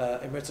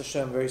 Eretz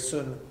Hashem very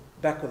soon,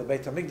 back with the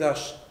Beit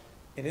HaMikdash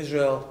in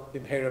Israel.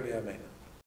 B'mheira b'yameinu.